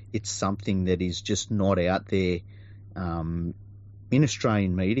it's something that is just not out there in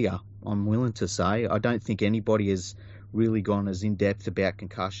Australian media, I'm willing to say. I don't think anybody has really gone as in-depth about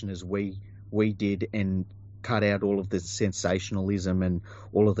concussion as we did, and cut out all of the sensationalism and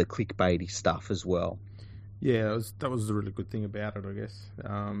all of the clickbaity stuff as well. Yeah, that was the really good thing about it, I guess.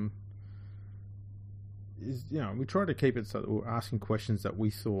 We tried to keep it so that we were asking questions that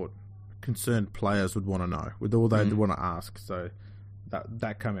we thought concerned players would want to know, with all they'd want to ask. So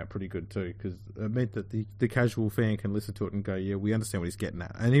that came out pretty good too, because it meant that the casual fan can listen to it and go, yeah, we understand what he's getting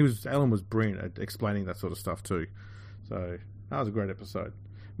at. And Alan was brilliant at explaining that sort of stuff too. So that was a great episode.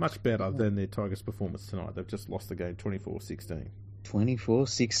 Much better than their Tigers' performance tonight. They've just lost the game 24-16.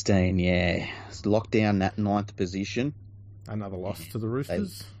 24-16, yeah. It's locked down that 9th position. Another loss to the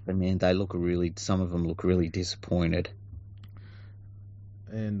Roosters. Some of them look really disappointed.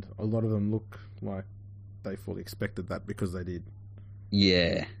 And a lot of them look like they fully expected that, because they did.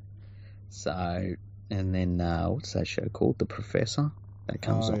 Yeah. So, and then, what's that show called? The Professor? That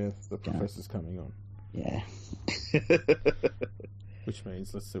comes on. Yeah, the Professor's coming on. Yeah. Which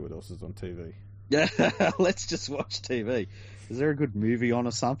means, let's see what else is on TV. Yeah, let's just watch TV. Is there a good movie on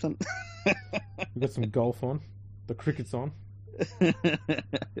or something? We've got some golf on. The cricket's on.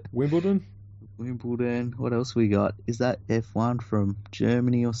 Wimbledon. What else we got? Is that F1 from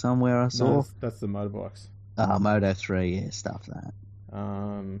Germany or somewhere I saw? No, that's the motorbikes. Moto 3, yeah, stuff that.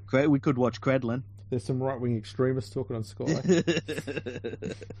 We could watch Credlin. There's some right-wing extremists talking on Sky.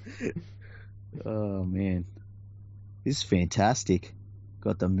 Oh, man. This is fantastic.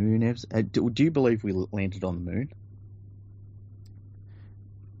 Got the moon. Do you believe we landed on the moon?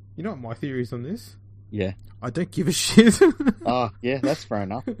 You know what my theory is on this? Yeah. I don't give a shit. Oh, yeah, that's fair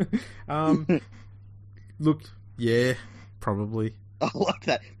enough. Look, yeah, probably. I like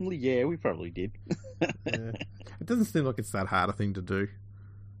that. Well, yeah, we probably did. Yeah. It doesn't seem like it's that hard a thing to do.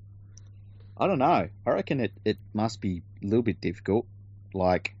 I don't know. I reckon it must be a little bit difficult.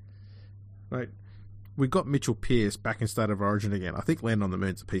 Like, we got Mitchell Pearce back in State of Origin again. I think landing on the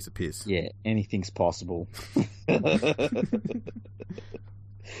moon's a piece of piss. Yeah, anything's possible.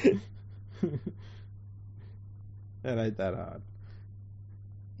 That ain't that hard.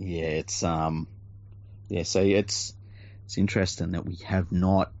 Yeah, it's so it's interesting that we have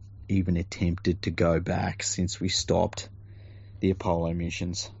not even attempted to go back since we stopped the Apollo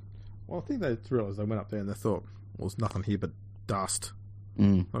missions. Well, I think they realised they went up there and they thought, well, there's nothing here but dust.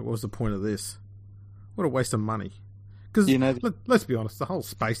 Mm. Like, what was the point of this? What a waste of money. Because, let's be honest, the whole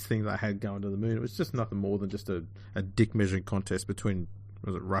space thing they had going to the moon, it was just nothing more than just a dick measuring contest between,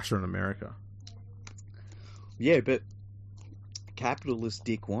 was it Russia and America? Yeah, but capitalist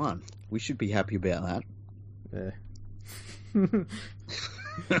dick won. We should be happy about that. Yeah.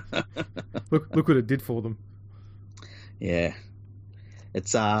 Look what it did for them. Yeah.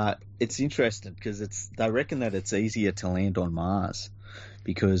 It's interesting because they reckon that it's easier to land on Mars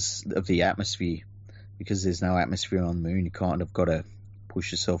because of the atmosphere. Because there's no atmosphere on the moon, you kind of got to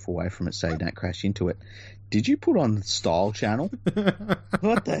push yourself away from it so you don't crash into it. Did you put on the Style Channel?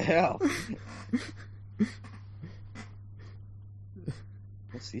 What the hell?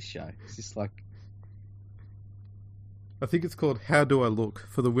 What's this show? Is this like... I think it's called How Do I Look?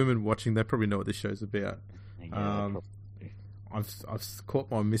 For the women watching, they probably know what this show's about. Yeah, I've caught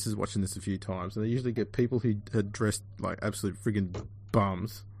my missus watching this a few times, and they usually get people who are dressed like absolute friggin'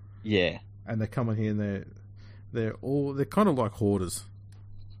 bums. Yeah. And they come in here and they're kind of like hoarders,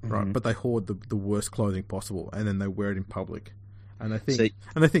 right? Mm-hmm. But they hoard the worst clothing possible, and then they wear it in public, and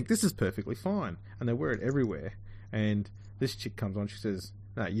they think this is perfectly fine, and they wear it everywhere. And this chick comes on, she says,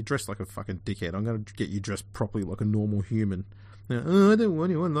 "No, you're dressed like a fucking dickhead. I'm going to get you dressed properly like a normal human." Now, I don't want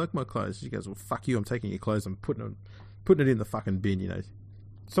anyone like my clothes. She goes, "Well, fuck you. I'm taking your clothes. I'm putting it in the fucking bin.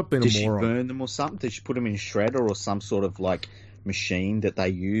 Stop being a moron." Did she burn them or something? Did she put them in a shredder or some sort of like machine that they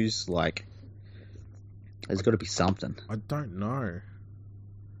use? Like, there's got to be something. I don't know.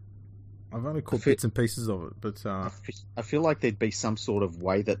 I've only caught bits and pieces of it, but I feel like there'd be some sort of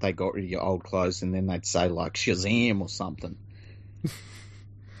way that they got rid of your old clothes, and then they'd say like Shazam or something.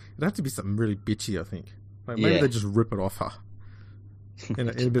 It'd have to be something really bitchy, I think. Like, maybe they just rip it off her in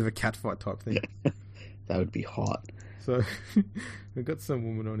a bit of a catfight type thing. That would be hot. So we've got some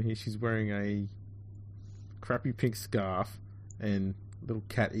woman on here. She's wearing a crappy pink scarf and little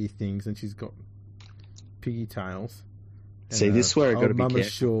cat ear things, and she's got piggy tails. See, this is where I got to be careful.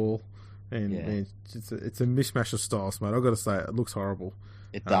 Shawl, and it's a mishmash of styles, mate. I've got to say, it looks horrible.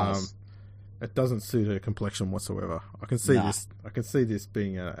 It does. It doesn't suit her complexion whatsoever. I can see this. I can see this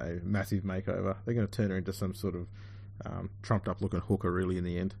being a massive makeover. They're going to turn her into some sort of trumped up looking hooker, really, in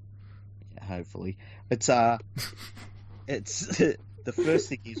the end. Yeah, hopefully, it's the first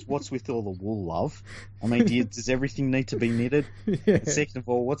thing is, what's with all the wool, love? I mean, does everything need to be knitted? Yeah. Second of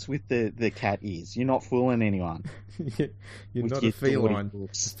all, what's with the cat ears? You're not fooling anyone. Yeah. You're not a feline.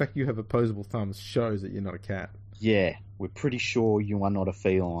 The fact you have opposable thumbs shows that you're not a cat. Yeah, we're pretty sure you are not a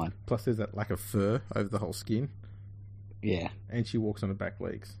feline. Plus, there's that lack of fur over the whole skin. Yeah. And she walks on her back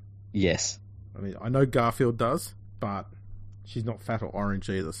legs. Yes. I mean, I know Garfield does, but she's not fat or orange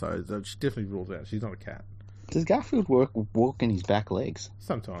either, so she definitely rules out. She's not a cat. Does Garfield walk in his back legs?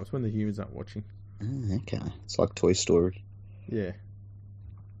 Sometimes, when the humans aren't watching. Okay. It's like Toy Story. Yeah.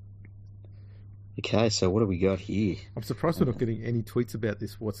 Okay, so what do we got here? I'm surprised we're not getting any tweets about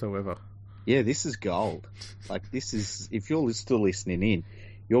this whatsoever. Yeah, this is gold. Like, this is... If you're still listening in,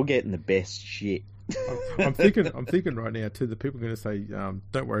 you're getting the best shit. I'm thinking right now, too, that people are going to say,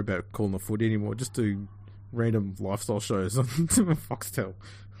 don't worry about calling the footy anymore. Just do random lifestyle shows on Foxtel.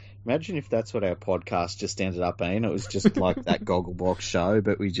 Imagine if that's what our podcast just ended up being. It was just like that Goglebox show,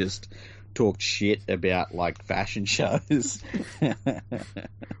 but we just talked shit about like fashion shows.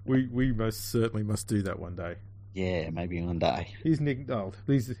 we most certainly must do that one day. Yeah, maybe one day. Here's Nick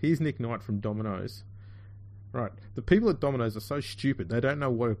Knight from Domino's. Right, the people at Domino's are so stupid. They don't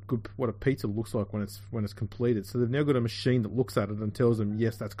know what a pizza looks like when it's completed. So they've now got a machine that looks at it and tells them,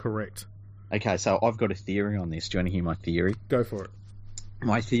 yes, that's correct. Okay, so I've got a theory on this. Do you want to hear my theory? Go for it.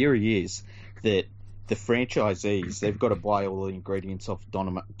 My theory is that the franchisees, they've got to buy all the ingredients off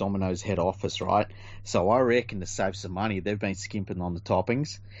Domino's head office, right? So I reckon to save some money, they've been skimping on the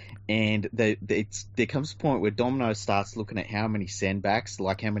toppings. And there comes a point where Domino's starts looking at how many sendbacks,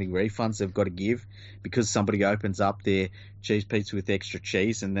 like how many refunds they've got to give, because somebody opens up their cheese pizza with extra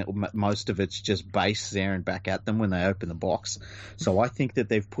cheese, and most of it's just base staring back at them when they open the box. So I think that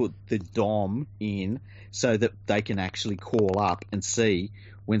they've put the Dom in so that they can actually call up and see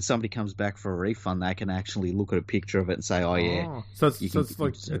when somebody comes back for a refund, they can actually look at a picture of it and say, "Oh yeah." So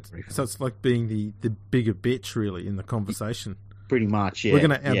it's like being the bigger bitch, really, in the conversation. Pretty much, yeah. We're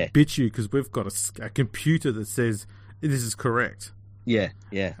going to outbitch you because we've got a computer that says this is correct. Yeah,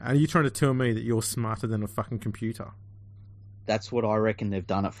 yeah. And are you trying to tell me that you're smarter than a fucking computer? That's what I reckon they've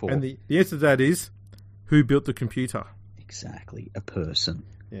done it for. And the answer to that is, who built the computer? Exactly, a person.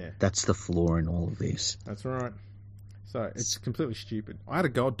 Yeah. That's the flaw in all of this. That's right. So it's completely stupid. I had a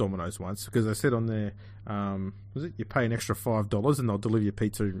go at Domino's once because they said on there, was it you pay an extra $5 and they'll deliver your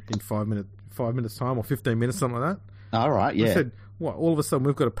pizza in 5 minutes time or 15 minutes, something like that. All right, yeah. I said, what, all of a sudden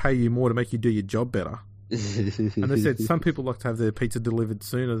we've got to pay you more to make you do your job better? And they said, some people like to have their pizza delivered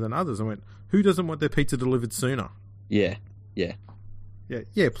sooner than others. I went, who doesn't want their pizza delivered sooner? Yeah.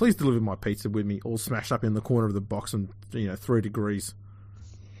 Yeah, please deliver my pizza with me, all smashed up in the corner of the box and, 3 degrees.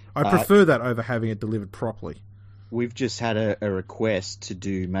 I prefer that over having it delivered properly. We've just had a request to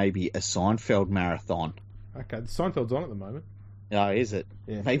do maybe a Seinfeld marathon. Okay, Seinfeld's on at the moment. Oh, is it?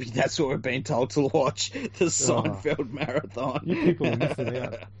 Yeah. Maybe that's what we've been told to watch, the Seinfeld marathon. You people are missing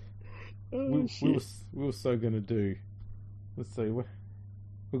out. We were so going to do... Let's see, we've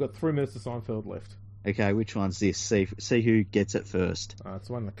got 3 minutes of Seinfeld left. Okay, which one's this? See who gets it first. It's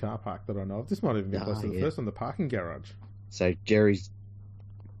the one in the car park that I know of. This might even be close to the first one, the parking garage. So Jerry's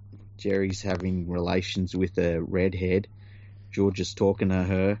having relations with a redhead. George is talking to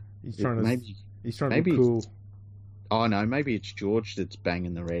her. He's trying to be cool. Oh no, maybe it's George that's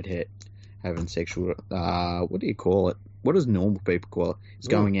banging the redhead, having sexual. What do you call it? What does normal people call it? He's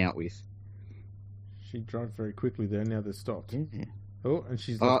going out with. She drove very quickly there. Now they're stopped. Yeah. Oh, and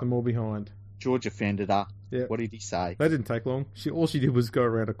she's left them all behind. George offended her. Yeah. What did he say? That didn't take long. All she did was go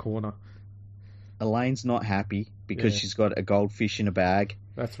around a corner. Elaine's not happy because she's got a goldfish in a bag.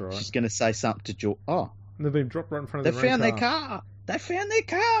 That's right. She's going to say something to George. Oh. And they've been dropped right in front of their car. They found their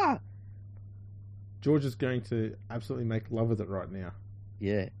car. George is going to absolutely make love with it right now.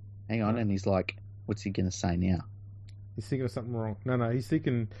 Yeah. Hang on. And he's like, what's he going to say now? He's thinking of something wrong. No, he's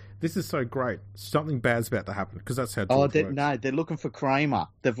thinking, this is so great. Something bad's about to happen, because that's how George works. No, they're looking for Kramer.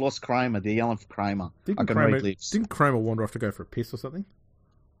 They've lost Kramer. They're yelling for Kramer. Didn't Kramer wander off to go for a piss or something?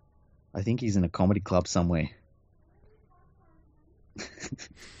 I think he's in a comedy club somewhere.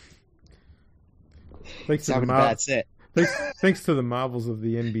 Thanks to the marvels of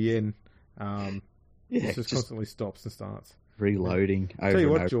the NBN, it just constantly stops and starts. Reloading. Tell you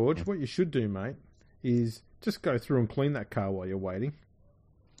what, George, what you should do, mate, is just go through and clean that car while you're waiting.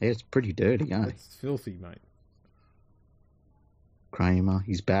 Yeah, it's pretty dirty, eh? It's filthy, mate. Kramer,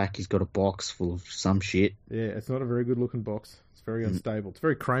 he's back. He's got a box full of some shit. Yeah, it's not a very good-looking box. It's very unstable. It's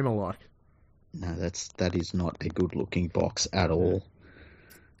very Kramer-like. No, that is not a good-looking box at all.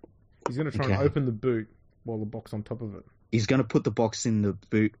 He's going to try and open the boot while the box on top of it. He's going to put the box in the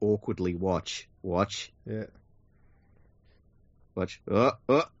boot awkwardly. Watch. Yeah. Watch.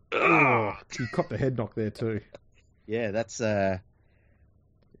 He copped a head knock there too. Yeah, that's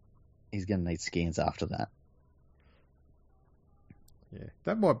he's going to need scans after that. Yeah,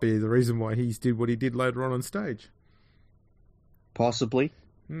 that might be the reason why he did what he did later on stage. Possibly.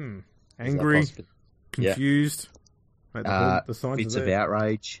 Angry, confused. Yeah. Mate, the signs fits are there. Of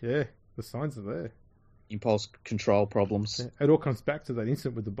outrage. Yeah, the signs are there. Impulse control problems. Yeah, it all comes back to that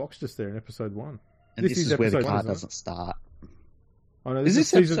incident with the box just there in episode 1. And this is where the car doesn't start. Oh no, this is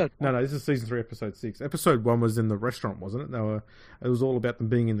season. No, this is season 3, episode 6. Episode 1 was in the restaurant, wasn't it? It was all about them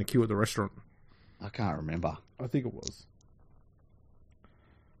being in the queue at the restaurant. I can't remember. I think it was.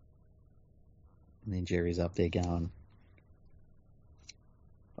 And then Jerry's up there going,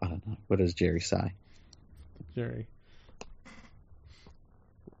 I don't know. What does Jerry say? Jerry.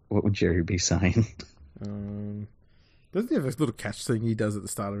 What would Jerry be saying? Doesn't he have this little catch thing he does at the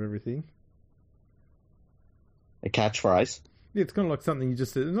start of everything? A catchphrase? Yeah, it's kind of like something you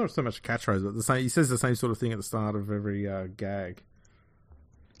just... It's not so much a catchphrase, but he says the same sort of thing at the start of every gag.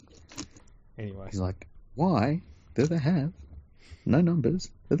 Anyway. He's like, why do they have no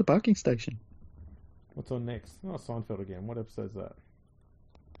numbers at the parking station? What's on next? Oh, Seinfeld again. What episode's that?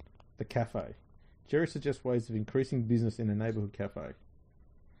 The cafe. Jerry suggests ways of increasing business in a neighborhood cafe.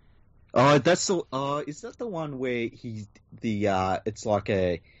 Oh, that's the. Is that the one where it's like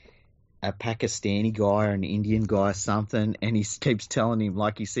a Pakistani guy or an Indian guy or something, and he keeps telling him,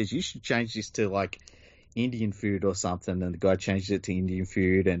 like he says, you should change this to like Indian food or something, and the guy changes it to Indian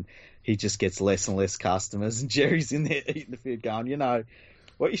food, and he just gets less and less customers, and Jerry's in there eating the food going,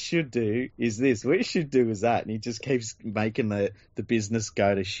 what you should do is this, what you should do is that, and he just keeps making the business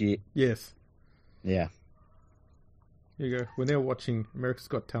go to shit. Yes. Yeah. Here you go. We're now watching America's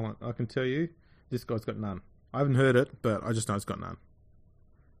Got Talent. I can tell you, this guy's got none. I haven't heard it, but I just know he's got none.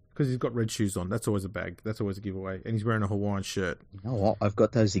 Because he's got red shoes on. That's always a bag. That's always a giveaway. And he's wearing a Hawaiian shirt. You know what? I've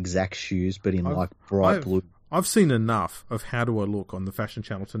got those exact shoes, but in bright blue. I've seen enough of How Do I Look on the Fashion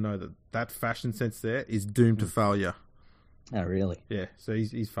Channel to know that fashion sense there is doomed to failure. Oh, really? Yeah, so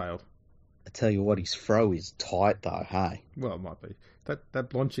he's failed. I tell you what, his fro is tight, though, hey? Well, it might be. That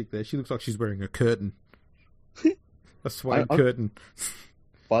blonde chick there, she looks like she's wearing a curtain. A suede curtain.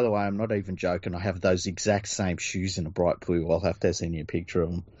 By the way, I'm not even joking. I have those exact same shoes in a bright blue. I'll have to send you a picture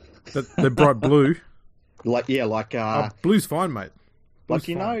of them. They're bright blue? Like... blue's fine, mate. Blue's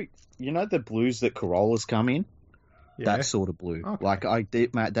fine. You know the blues that Corollas come in? That sort of blue. Okay. Like,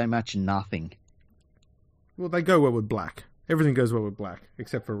 they match nothing. Well, they go well with black. Everything goes well with black,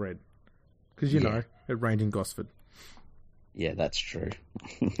 except for red. Because, you know, it rained in Gosford. Yeah, that's true.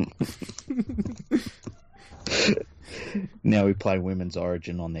 Now we play Women's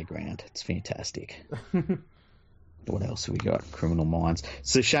Origin on their ground. It's fantastic. What else have we got? Criminal Minds.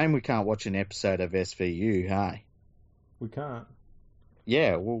 It's a shame we can't watch an episode of SVU, hey? We can't.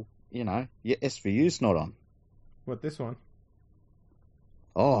 Yeah, well, you know, SVU's not on. What, this one?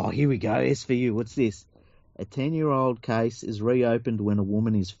 Oh, here we go. SVU, what's this? A 10-year-old case is reopened when a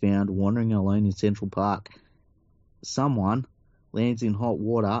woman is found wandering alone in Central Park. Someone lands in hot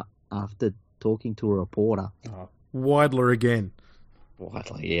water after talking to a reporter. Oh, Weidler again.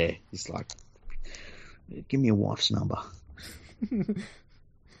 Weidler, yeah. He's like, give me your wife's number.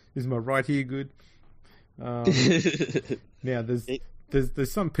 Is my right ear good? Now,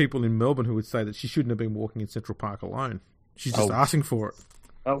 there's some people in Melbourne who would say that she shouldn't have been walking in Central Park alone. She's just asking for it.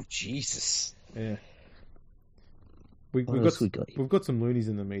 Oh, Jesus. Yeah. We've got some loonies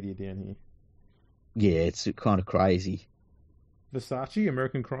in the media down here. Yeah, it's kind of crazy. Versace,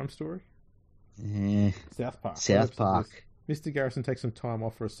 American Crime Story. Yeah. South Park. South Park. Mr. Garrison takes some time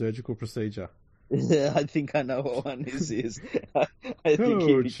off for a surgical procedure. I think I know what one this is.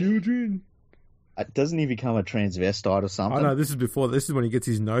 Hello, children. Doesn't he become a transvestite or something? I know, this is when he gets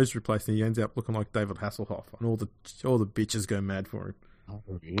his nose replaced and he ends up looking like David Hasselhoff, and all the bitches go mad for him. Oh,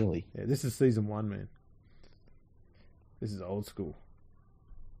 really? Yeah, this is season 1, man. This is old school.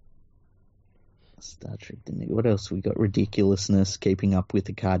 Star Trek. What else we got? Ridiculousness, Keeping Up with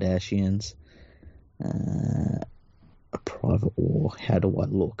the Kardashians, A Private War. How do I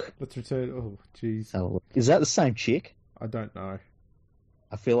look? Let's return. Oh, jeez. Is that the same chick? I don't know.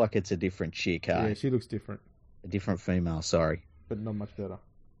 I feel like it's a different chick. Yeah, she looks different. A different female. Sorry, but not much better.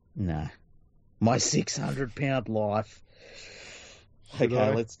 No. My 600-pound life.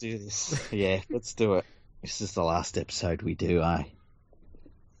 Okay, let's do this. Yeah, let's do it. This is the last episode we do, eh?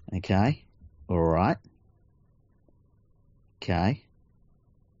 Okay. All right. Okay.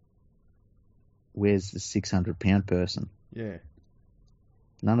 Where's the 600-pound person? Yeah.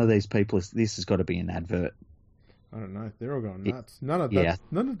 None of these people. This has got to be an advert. I don't know. They're all going nuts. None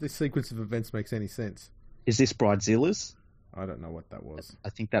of this sequence of events makes any sense. Is this Bridezilla's? I don't know what that was.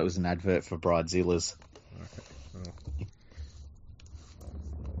 I think that was an advert for Bridezilla's. Okay.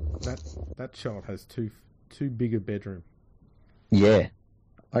 Oh. That child has too big a bedroom. Yeah,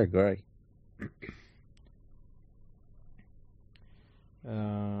 I agree.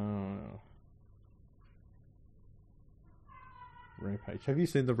 Rampage. Have you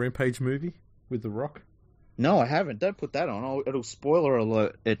seen the Rampage movie with The Rock? No, I haven't. Don't put that on. It'll spoiler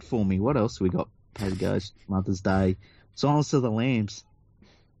alert it for me. What else we got? Hey guys, Mother's Day, Silence of the Lambs.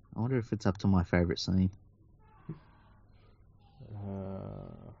 I wonder if it's up to my favourite scene.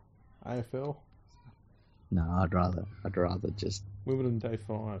 AFL. No, I'd rather just Wimbledon Day 5.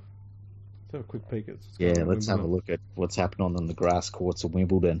 Let's have a quick peek at. Let's have a look at what's happening on the grass courts of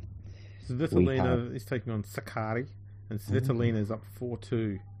Wimbledon. Svitolina is taking on Sakari, and Svitolina is up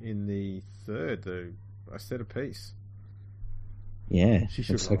 4-2 in the third. A set apiece. Yeah, she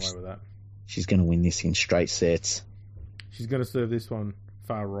should run away with that. She's going to win this in straight sets. She's going to serve this one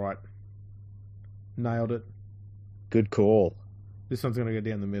far right. Nailed it. Good call. This one's going to go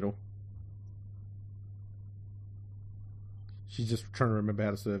down the middle. She's just trying to remember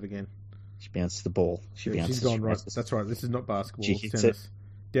how to serve again. She bounced the ball. She's gone right. That's right. This is not basketball. She it's hits tennis. it.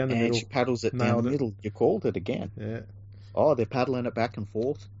 Down the middle. She paddles it down the middle. You called it again. Yeah. Oh, they're paddling it back and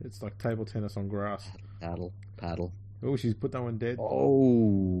forth. It's like table tennis on grass. Paddle. Oh, she's put that one dead.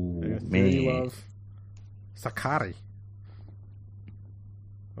 Oh, man. Love. Sakari.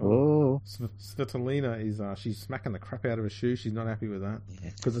 Oh. Svitolina is she's smacking the crap out of her shoe. She's not happy with that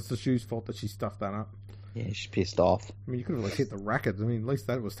because it's the shoe's fault that she stuffed that up. Yeah, she's pissed off. I mean, you could have hit the racket. I mean, at least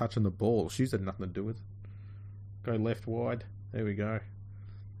that was touching the ball. Shoes had nothing to do with it. Go left wide. There we go.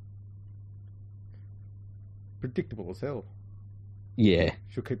 Predictable as hell. Yeah.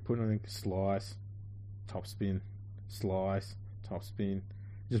 She'll keep putting on slice, top spin, slice, top spin.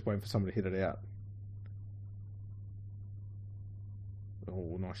 Just waiting for someone to hit it out.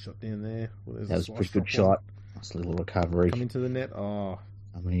 Oh, nice shot down there. Well, that was a pretty good shot. Nice little recovery. Come into the net. Oh.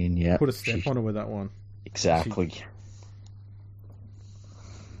 I mean, yeah. Put a step on her with that one. Exactly.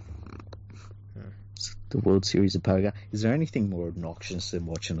 The World Series of Poker. Is there anything more obnoxious than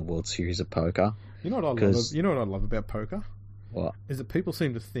watching the World Series of Poker? You know what I love about poker? What? Is that people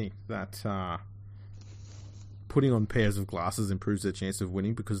seem to think that putting on pairs of glasses improves their chance of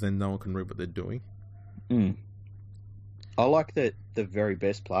winning because then no one can read what they're doing. I like that the very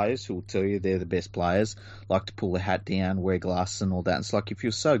best players who will tell you they're the best players like to pull the hat down, wear glasses and all that. It's like if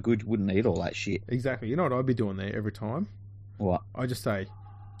you're so good, you wouldn't need all that shit. Exactly. You know what I'd be doing there every time? What? I just say,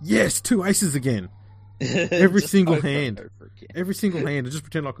 yes, 2 aces again. Every single hand. Every single hand. And just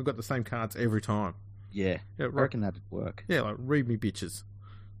pretend like I've got the same cards every time. Yeah. I reckon that'd work. Yeah, like, read me bitches.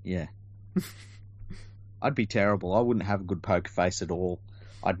 Yeah. I'd be terrible. I wouldn't have a good poker face at all.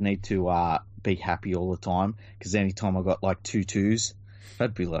 I'd need to be happy all the time, because anytime I got like 2 2s,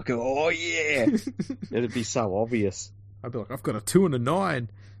 I'd be like, oh yeah. It'd be so obvious. I'd be like, I've got a 2 and a 9.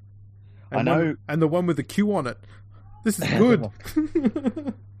 And I know. And the one with the Q on it. This is good.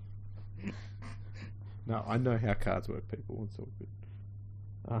 No, I know how cards work, people. It's all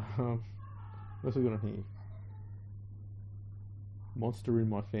good. What's we got on here? Monster in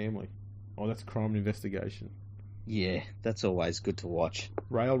my family. Oh, that's crime and investigation. Yeah, that's always good to watch.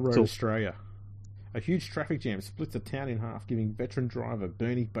 Railroad Australia. A huge traffic jam splits a town in half, giving veteran driver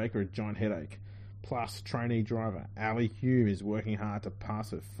Bernie Baker a giant headache. Plus, trainee driver Ali Hume is working hard to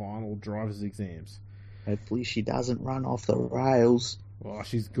pass her final driver's exams. Hopefully she doesn't run off the rails. Oh,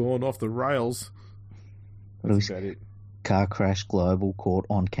 she's gone off the rails. That's about it. Car crash global caught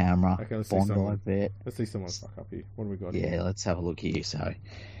on camera. Okay, let's see someone fuck up here. What do we got here? Yeah, let's have a look here. So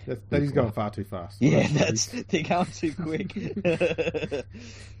that is going far too fast. Yeah, they're going too quick.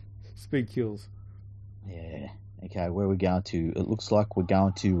 Speed kills. Yeah. Okay, where are we going to? It looks like we're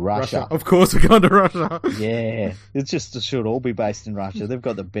going to Russia. Of course we're going to Russia. Yeah. It should all be based in Russia. They've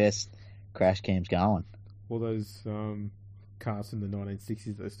got the best crash cams going. All those cars in the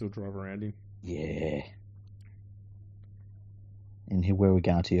 1960s that they still drive around in. Yeah. And where are we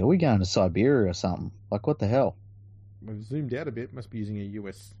going to? Are we going to Siberia or something? Like, what the hell? We've zoomed out a bit. Must be using a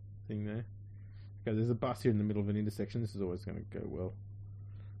US thing there. Okay, there's a bus here in the middle of an intersection. This is always going to go well.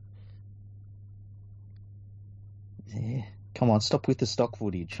 Yeah. Come on, stop with the stock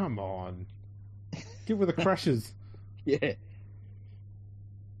footage. Come on. Get with the crashes. Yeah. I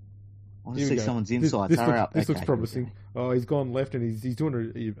want to see someone's insides. This looks promising. Oh, he's gone left and he's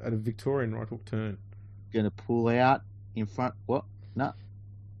doing a Victorian right hook turn. Going to pull out in front. What? No.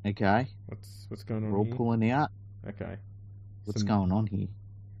 Okay. What's going on? We're all here? pulling out. Okay. What's going on here?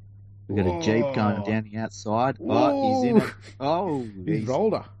 We've got a Jeep going down the outside. Oh, he's in it. Oh, he's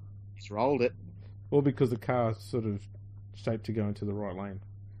rolled her. He's rolled it. All because the car's sort of shaped to go into the right lane.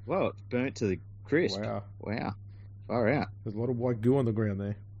 Well, it's burnt to the crisp. Wow. Far out. There's a lot of white goo on the ground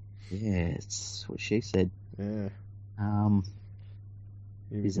there. Yeah, it's what she said. Yeah.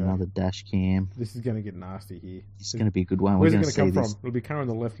 Here's another dash cam. This is going to get nasty here. This is going to be a good one. Where's it going to come from? It'll be a car in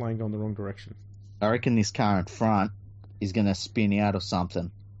the left lane going the wrong direction. I reckon this car in front is going to spin out or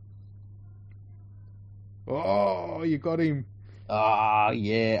something. Oh, you got him. Ah,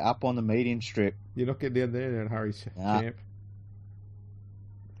 yeah, up on the medium strip. You're not getting down there, hurry, champ.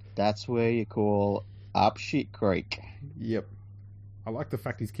 That's where you call up shit creek. Yep. I like the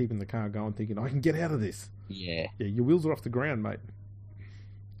fact he's keeping the car going, thinking, I can get out of this. Yeah. Yeah, your wheels are off the ground, mate.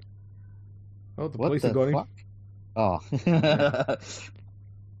 Oh, the police have got him. Oh.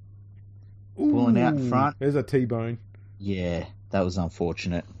 Pulling out front. There's a T-bone. Yeah, that was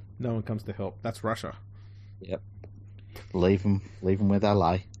unfortunate. No one comes to help. That's Russia. Yep. Leave them where they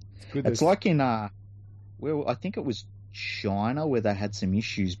lay. It's like in, I think it was China where they had some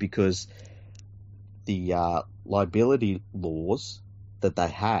issues because the liability laws that they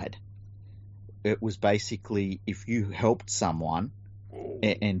had, it was basically if you helped someone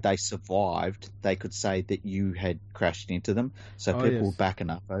and they survived, they could say that you had crashed into them. So people were backing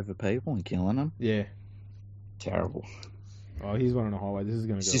up over people and killing them. Yeah. Terrible. Oh, he's one on the highway. This is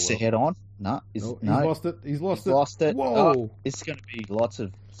going to go Is this a head-on? No. He's lost it. He's lost it. Whoa. Oh, it's going to be lots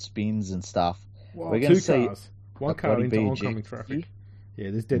of spins and stuff. Whoa, we're going to see cars. One car into oncoming traffic.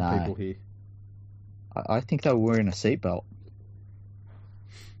 Yeah, there's dead people here. I think they were wearing a seatbelt.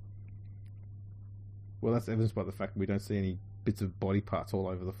 Well, that's evidenced by the fact that we don't see any bits of body parts all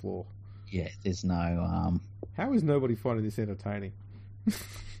over the floor. Yeah, there's no... How is nobody finding this entertaining?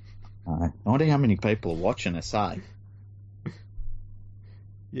 I wonder how many people are watching us, eh?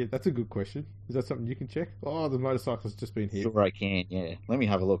 Yeah, that's a good question. Is that something you can check? Oh, the motorcycle's just been hit. Sure I can, yeah. Let me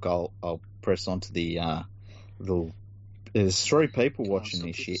have a look. I'll press onto the little... There's 3 people watching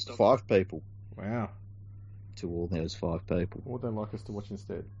this shit. 5 people. Wow. To all, there's 5 people. What would they like us to watch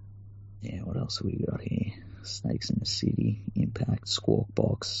instead? Yeah, what else have we got here? Snakes in the City, Impact, Squawk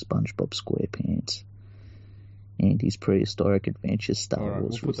Box, SpongeBob SquarePants, Andy's Prehistoric Adventures, Star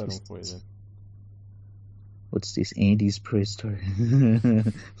Wars. We'll put that on for you then. What's this? Andy's Prehistoric...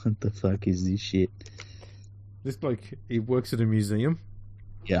 What the fuck is this shit? This bloke, he works at a museum.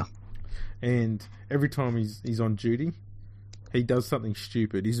 Yeah. And every time he's on duty, he does something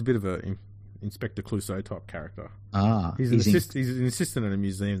stupid. He's a bit of a Inspector Clouseau type character. He's an assistant at a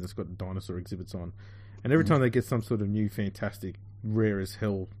museum that's got dinosaur exhibits on, and every time they get some sort of new, fantastic, rare as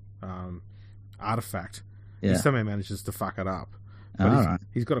hell artifact, he somehow manages to fuck it up. But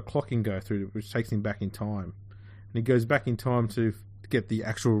he's got a clocking go through which takes him back in time, and he goes back in time to get the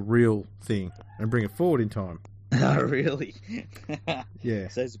actual real thing and bring it forward in time. Oh, really? Yeah.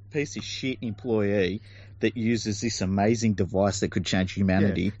 So there's a piece of shit employee that uses this amazing device that could change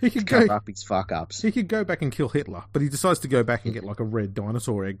humanity to cover up his fuck-ups. He could go back and kill Hitler, but he decides to go back and get like a red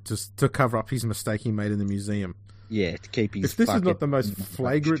dinosaur egg just to cover up his mistake he made in the museum. Yeah, to keep his... If this is not the most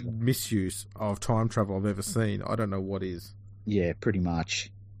flagrant misuse of time travel I've ever seen, I don't know what is. Yeah, pretty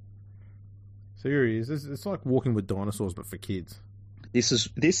much. So here he is. It's like Walking with Dinosaurs, but for kids. This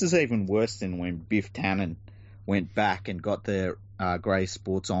is even worse than when Biff Tannen went back and got the Grey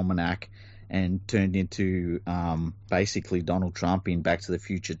Sports Almanac and turned into basically Donald Trump in Back to the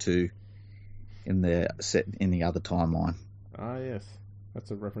Future 2 in the other timeline. Ah, yes.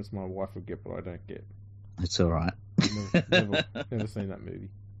 That's a reference my wife would get, but I don't get. It's all right. Never seen that movie.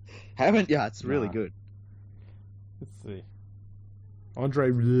 Haven't? Yeah, it's really good. Let's see.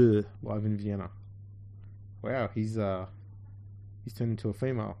 Andre Rieu, live in Vienna. Wow, he's turned into a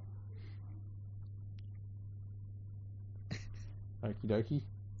female. Okie dokie.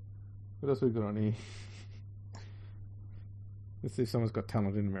 What else we got on here? Let's see if someone's got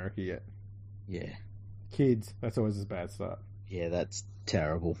talent in America yet. Yeah. Kids, that's always a bad start. Yeah, that's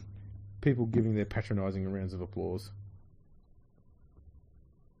terrible. People giving their patronising rounds of applause.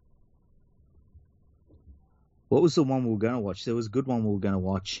 What was the one we were going to watch? There was a good one we were going to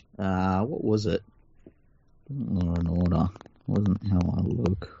watch. What was it? Law and Order. Wasn't how I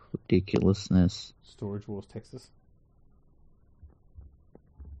look. Ridiculousness. Storage Wars, Texas.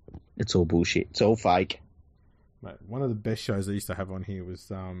 It's all bullshit. It's all fake. Mate, one of the best shows I used to have on here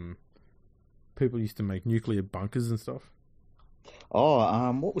was people used to make nuclear bunkers and stuff.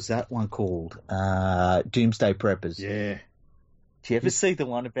 Oh, what was that one called? Doomsday Preppers. Yeah. Did you ever see the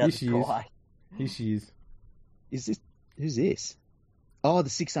one about the guy? Here she is. Who's this? Oh, the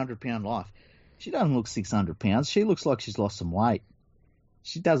 600-pound life. She doesn't look 600 pounds. She looks like she's lost some weight.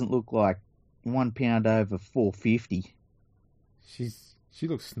 She doesn't look like 1 pound over 450. She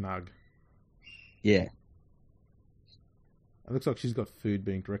looks snug. Yeah. It looks like she's got food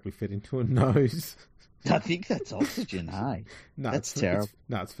being directly fed into her nose. I think that's oxygen, hey? No, that's terrible.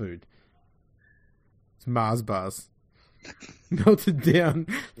 It's food. It's Mars bars. Melted down,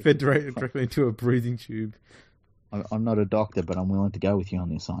 fed directly into a breathing tube. I'm not a doctor, but I'm willing to go with you on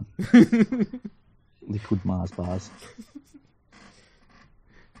this one. Liquid Mars bars.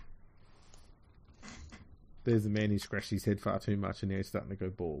 There's a man who scratched his head far too much and now he's starting to go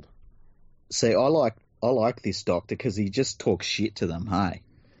bald. See, I like this doctor because he just talks shit to them, hey?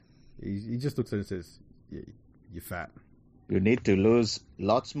 He just looks at it and says, you're fat. You need to lose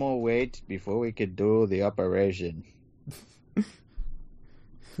lots more weight before we can do the operation.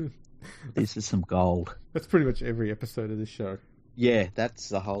 This is some gold. That's pretty much every episode of this show. Yeah, that's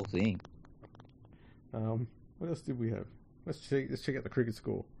the whole thing. What else did we have? Let's check out the cricket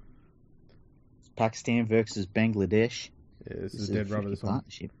score. It's Pakistan versus Bangladesh. Yeah, this is a dead rubber, this one.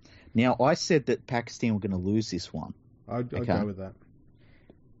 Partnership. Now, I said that Pakistan were going to lose this one. I'd go with that.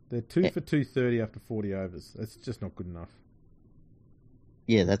 They're 2 for 230 after 40 overs. That's just not good enough.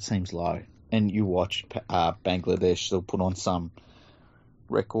 Yeah, that seems low. And you watch Bangladesh, they'll put on some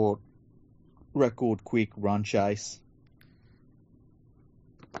record quick run chase.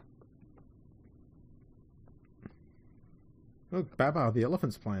 Look, Baba, the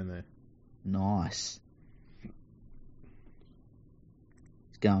elephant's playing there. Nice.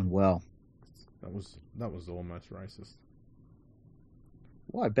 It's going well. That was almost racist.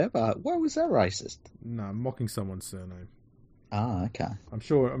 Why, Baba? Why was that racist? No, mocking someone's surname. Ah, okay. I'm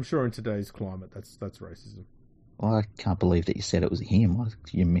sure in today's climate that's racism. Well, I can't believe that you said it was him.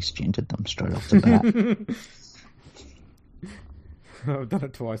 You misgendered them straight off the bat. I've done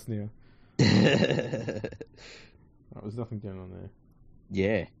it twice now. There's nothing going on there.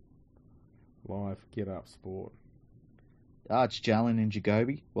 Yeah. Live, get up, sport. It's Jalen and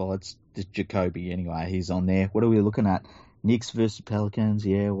Jacoby. Well, it's Jacoby anyway. He's on there. What are we looking at? Knicks versus Pelicans.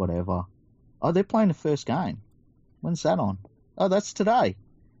 Yeah, whatever. Oh, they're playing the first game. When's that on? Oh, that's today.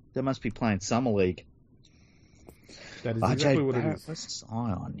 They must be playing Summer League. That is exactly what it is. Versus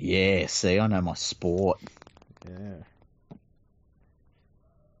Ion. Yeah, see, I know my sport. Yeah.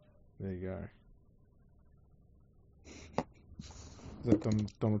 There you go. Is that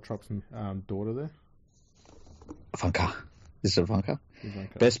Donald Trump's daughter there? Ivanka. This is Ivanka.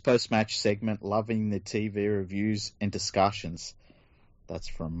 Best post-match segment, loving the TV reviews and discussions. That's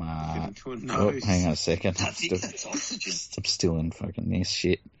from... hang on a second. I'm still in fucking this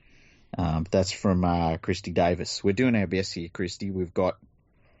shit. That's from Christy Davis. We're doing our best here, Christy. We've got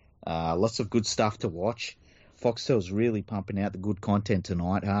lots of good stuff to watch. Foxtel's really pumping out the good content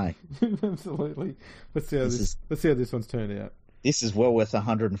tonight, hey? Absolutely. Let's see how this one's turned out. This is well worth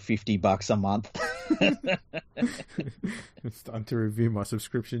 $150 a month. It's time to review my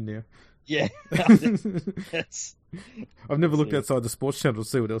subscription now. Yeah. I've never looked outside the sports channel to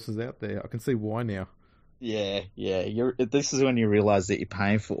see what else is out there. I can see why now. Yeah. This is when you realise that you're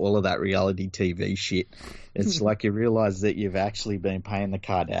paying for all of that reality TV shit. It's like you realise that you've actually been paying the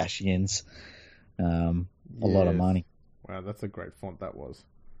Kardashians a lot of money. Wow, that's a great font that was.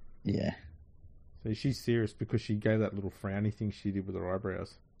 Yeah. So she's serious because she gave that little frowny thing she did with her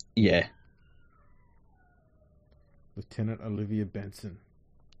eyebrows. Yeah. Lieutenant Olivia Benson.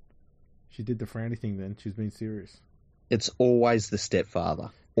 She did the frowny thing then. She's been serious. It's always the stepfather.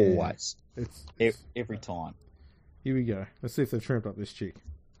 Always. Yeah, it's every time. Here we go. Let's see if they've trimmed up this chick.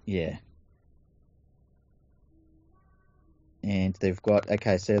 Yeah. And they've got...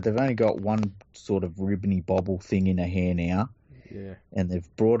 Okay, so they've only got one sort of ribbony bobble thing in her hair now. Yeah. And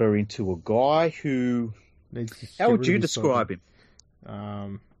they've brought her into a guy who... How would you describe him?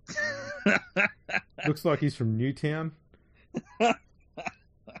 Looks like he's from Newtown.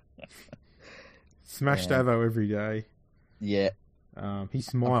 Smashed Avo every day. Yeah. He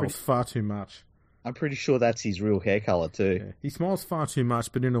smiles far too much. I'm pretty sure that's his real hair colour too. Yeah. He smiles far too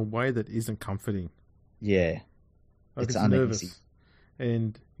much, but in a way that isn't comforting. Yeah. Like it's uneasy. Nervous.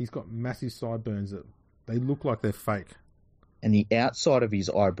 And he's got massive sideburns that they look like they're fake. And the outside of his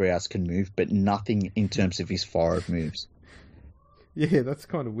eyebrows can move, but nothing in terms of his forehead moves. Yeah, that's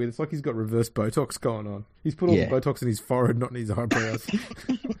kind of weird. It's like he's got reverse Botox going on. He's put all the Botox in his forehead, not in his eyebrows.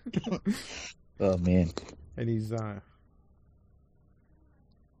 Oh, man. And he's...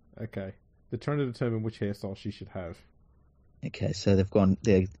 Okay. They're trying to determine which hairstyle she should have. Okay, so they've gone...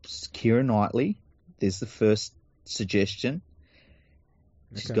 There's Keira Knightley. There's the first suggestion.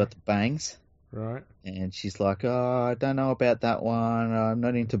 She's got the bangs. Right. And she's like, oh, I don't know about that one. I'm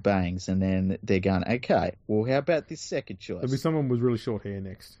not into bangs. And then they're going, okay, well, how about this second choice? There'll be someone with really short hair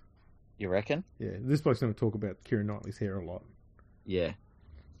next. You reckon? Yeah, this bloke's going to talk about Keira Knightley's hair a lot. Yeah.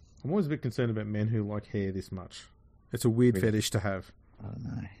 I'm always a bit concerned about men who like hair this much. It's a weird fetish to have. I don't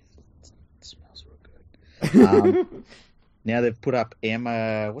know. It smells real good. Now they've put up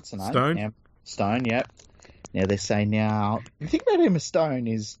Emma, what's her name? Stone? Stone, yep. Now they say the thing about Emma Stone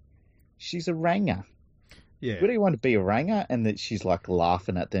is she's a ranger. Yeah. What do you want to be, a ranger? And that she's like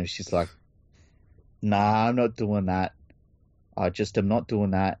laughing at them. She's like, nah, I'm not doing that. I just am not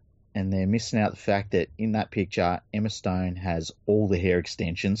doing that. And they're missing out the fact that in that picture, Emma Stone has all the hair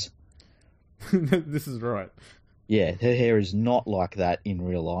extensions. This is right. Yeah, her hair is not like that in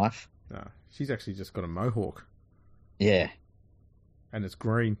real life. No, she's actually just got a mohawk. Yeah. And it's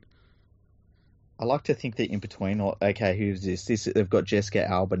green. I like to think that in between, okay, who's this? They've got Jessica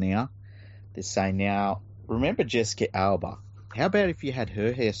Alba now. They're saying now, remember Jessica Alba? How about if you had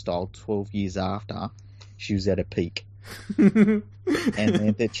her hairstyle 12 years after she was at a peak? And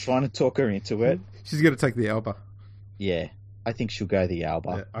then they're trying to talk her into it. She's going to take the Alba. Yeah, I think she'll go the Alba.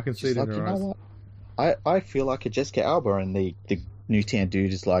 Yeah, I can see it in her eyes. Know what? I feel like a Jessica Alba, and the Newtown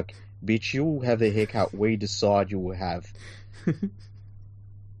dude is like, bitch, you'll have the haircut we decide you will have.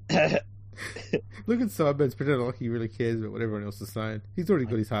 Look at Sideburns pretending like he really cares about what everyone else is saying. He's already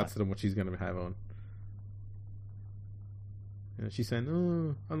got his heart set on what she's going to have on. You know, she's saying,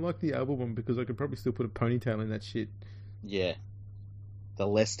 oh, I like the Alba one because I could probably still put a ponytail in that shit. Yeah. The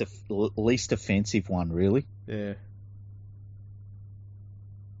least offensive one, really. Yeah.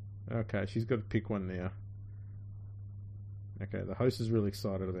 Okay, she's got to pick one now. Okay, the host is really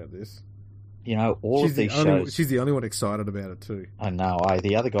excited about this. You know, all of these shows... She's the only one excited about it, too. I know.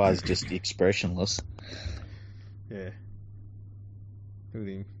 The other guy's just expressionless. Yeah. Look at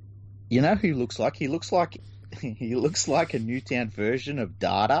him. You know who he looks like? He looks like a Newtown version of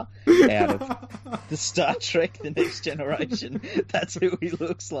Data out of the Star Trek The Next Generation. That's who he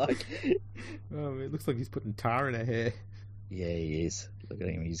looks like. Oh, it looks like he's putting tar in her hair. Yeah, he is. Look at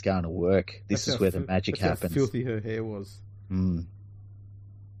him. He's going to work. This is where the magic happens. How filthy her hair was.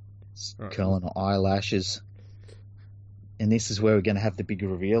 Right. Curling her eyelashes. And this is where we're going to have the big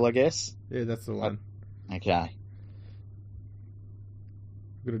reveal, I guess. Yeah, that's the one. Okay.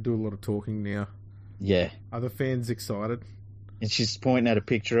 We've got to do a lot of talking now. Yeah. Are the fans excited? And she's pointing at a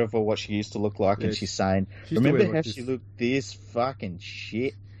picture of her, what she used to look like, and she's saying, remember how she looked this fucking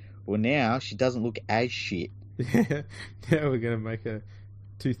shit? Well, now she doesn't look as shit. Yeah, now we're going to make a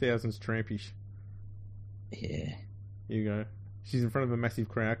 2000s trampish. Yeah. Here you go. She's in front of a massive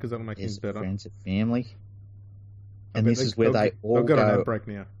crowd because that'll make things better. Friends and family. And this is where they all go go. On outbreak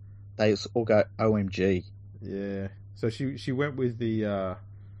now. They all go OMG. Yeah. So she went with the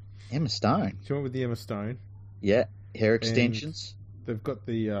Emma Stone. She went with the Emma Stone. Yeah. Hair extensions. And they've got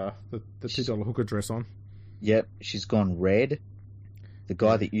the $2 hooker dress on. Yep. She's gone red. The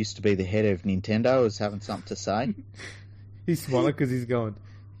guy that used to be the head of Nintendo is having something to say. He's smiling because he's going,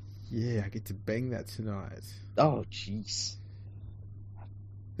 yeah, I get to bang that tonight. Oh, jeez.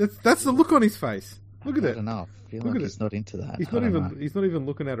 That's the look on his face. Look at it. I don't know. I feel like he's not into that. He's not even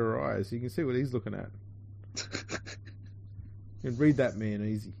looking at her eyes. You can see what he's looking at. You can read that man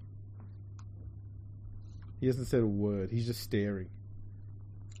easy. He hasn't said a word. He's just staring.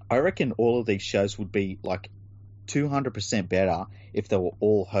 I reckon all of these shows would be like 200% better if they were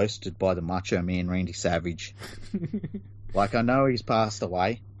all hosted by the Macho Man Randy Savage. Like, I know he's passed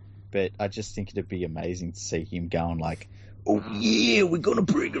away, but I just think it'd be amazing to see him going like, oh yeah, we're gonna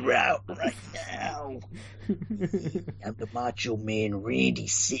bring her out right now. I'm the Macho Man Randy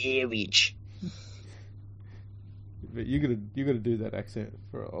Savage. But you gotta do that accent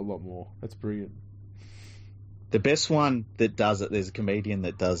for a lot more. That's brilliant. The best one that does it, there's a comedian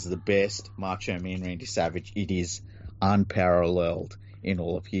that does the best Macho Man Randy Savage. It is unparalleled in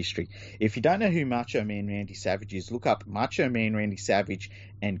all of history. If you don't know who Macho Man Randy Savage is, look up Macho Man Randy Savage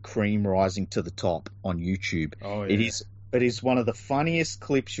and Cream Rising to the Top on YouTube. Oh, yeah. It is one of the funniest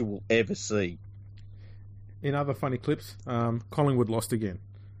clips you will ever see. In other funny clips, Collingwood lost again.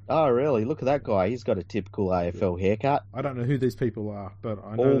 Oh, really? Look at that guy. He's got a typical AFL haircut. I don't know who these people are, but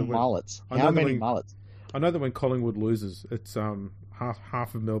I know all mullets. How many mullets? I know that when Collingwood loses, it's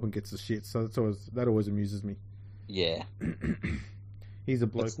half of Melbourne gets the shit. So that always amuses me. Yeah. He's a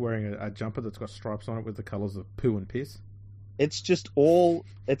bloke wearing a jumper that's got stripes on it with the colours of poo and piss. It's just all...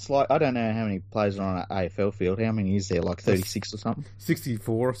 It's like... I don't know how many players are on an AFL field. How many is there? Like 36 or something?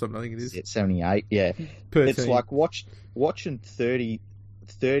 64 or something, I think it is. 78, yeah. It's like watching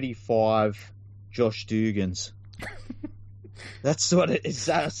 35 Josh Dugans. That's what it is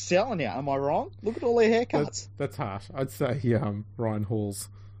selling you. Am I wrong? Look at all their haircuts. That's harsh. I'd say Ryan Hall's.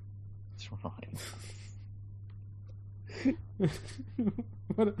 That's right.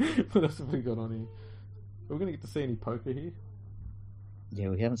 What else have we got on here? Are we going to get to see any poker here? Yeah,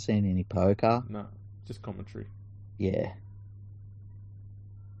 we haven't seen any poker. No, just commentary. Yeah.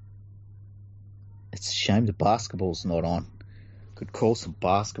 It's a shame the basketball's not on. Could call some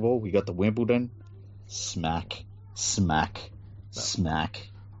basketball. We got the Wimbledon. Smack.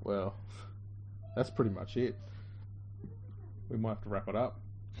 Well, that's pretty much it. We might have to wrap it up.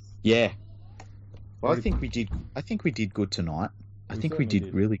 Yeah. Well, I think we did good tonight. I think we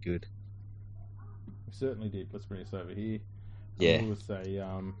did really good. We certainly did. Let's bring this over here. Yeah. I would say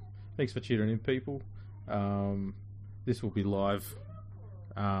thanks for tuning in, people. This will be live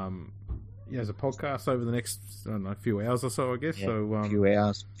as a podcast over the next, I don't know, few hours or so, I guess. Yeah, so few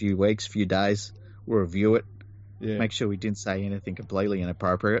hours, few weeks, few days. We'll review it. Yeah. Make sure we didn't say anything completely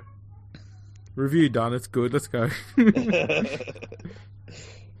inappropriate. Review done. It's good. Let's go.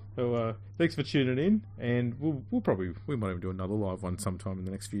 So thanks for tuning in, and we might even do another live one sometime in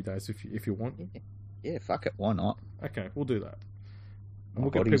the next few days if you want. Yeah, fuck it. Why not? Okay, we'll do that. And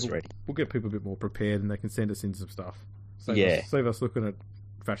we'll get people ready. We'll get people a bit more prepared, and they can send us in some stuff. Save us looking at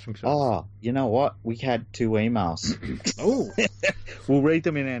fashion shows. Oh, you know what? We had 2 emails. Oh, we'll read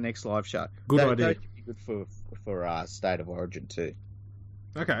them in our next live show. Good idea. That would be good for State of Origin too.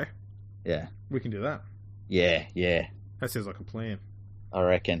 Okay. Yeah. We can do that. Yeah. That sounds like a plan. I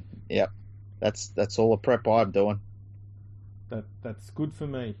reckon. Yep. That's all the prep I'm doing. That's good for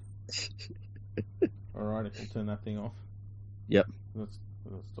me. All right, if we'll turn that thing off. Yep. Let's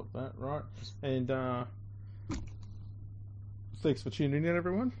stop that. Right. And thanks for tuning in,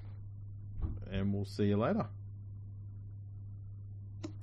 everyone. And we'll see you later.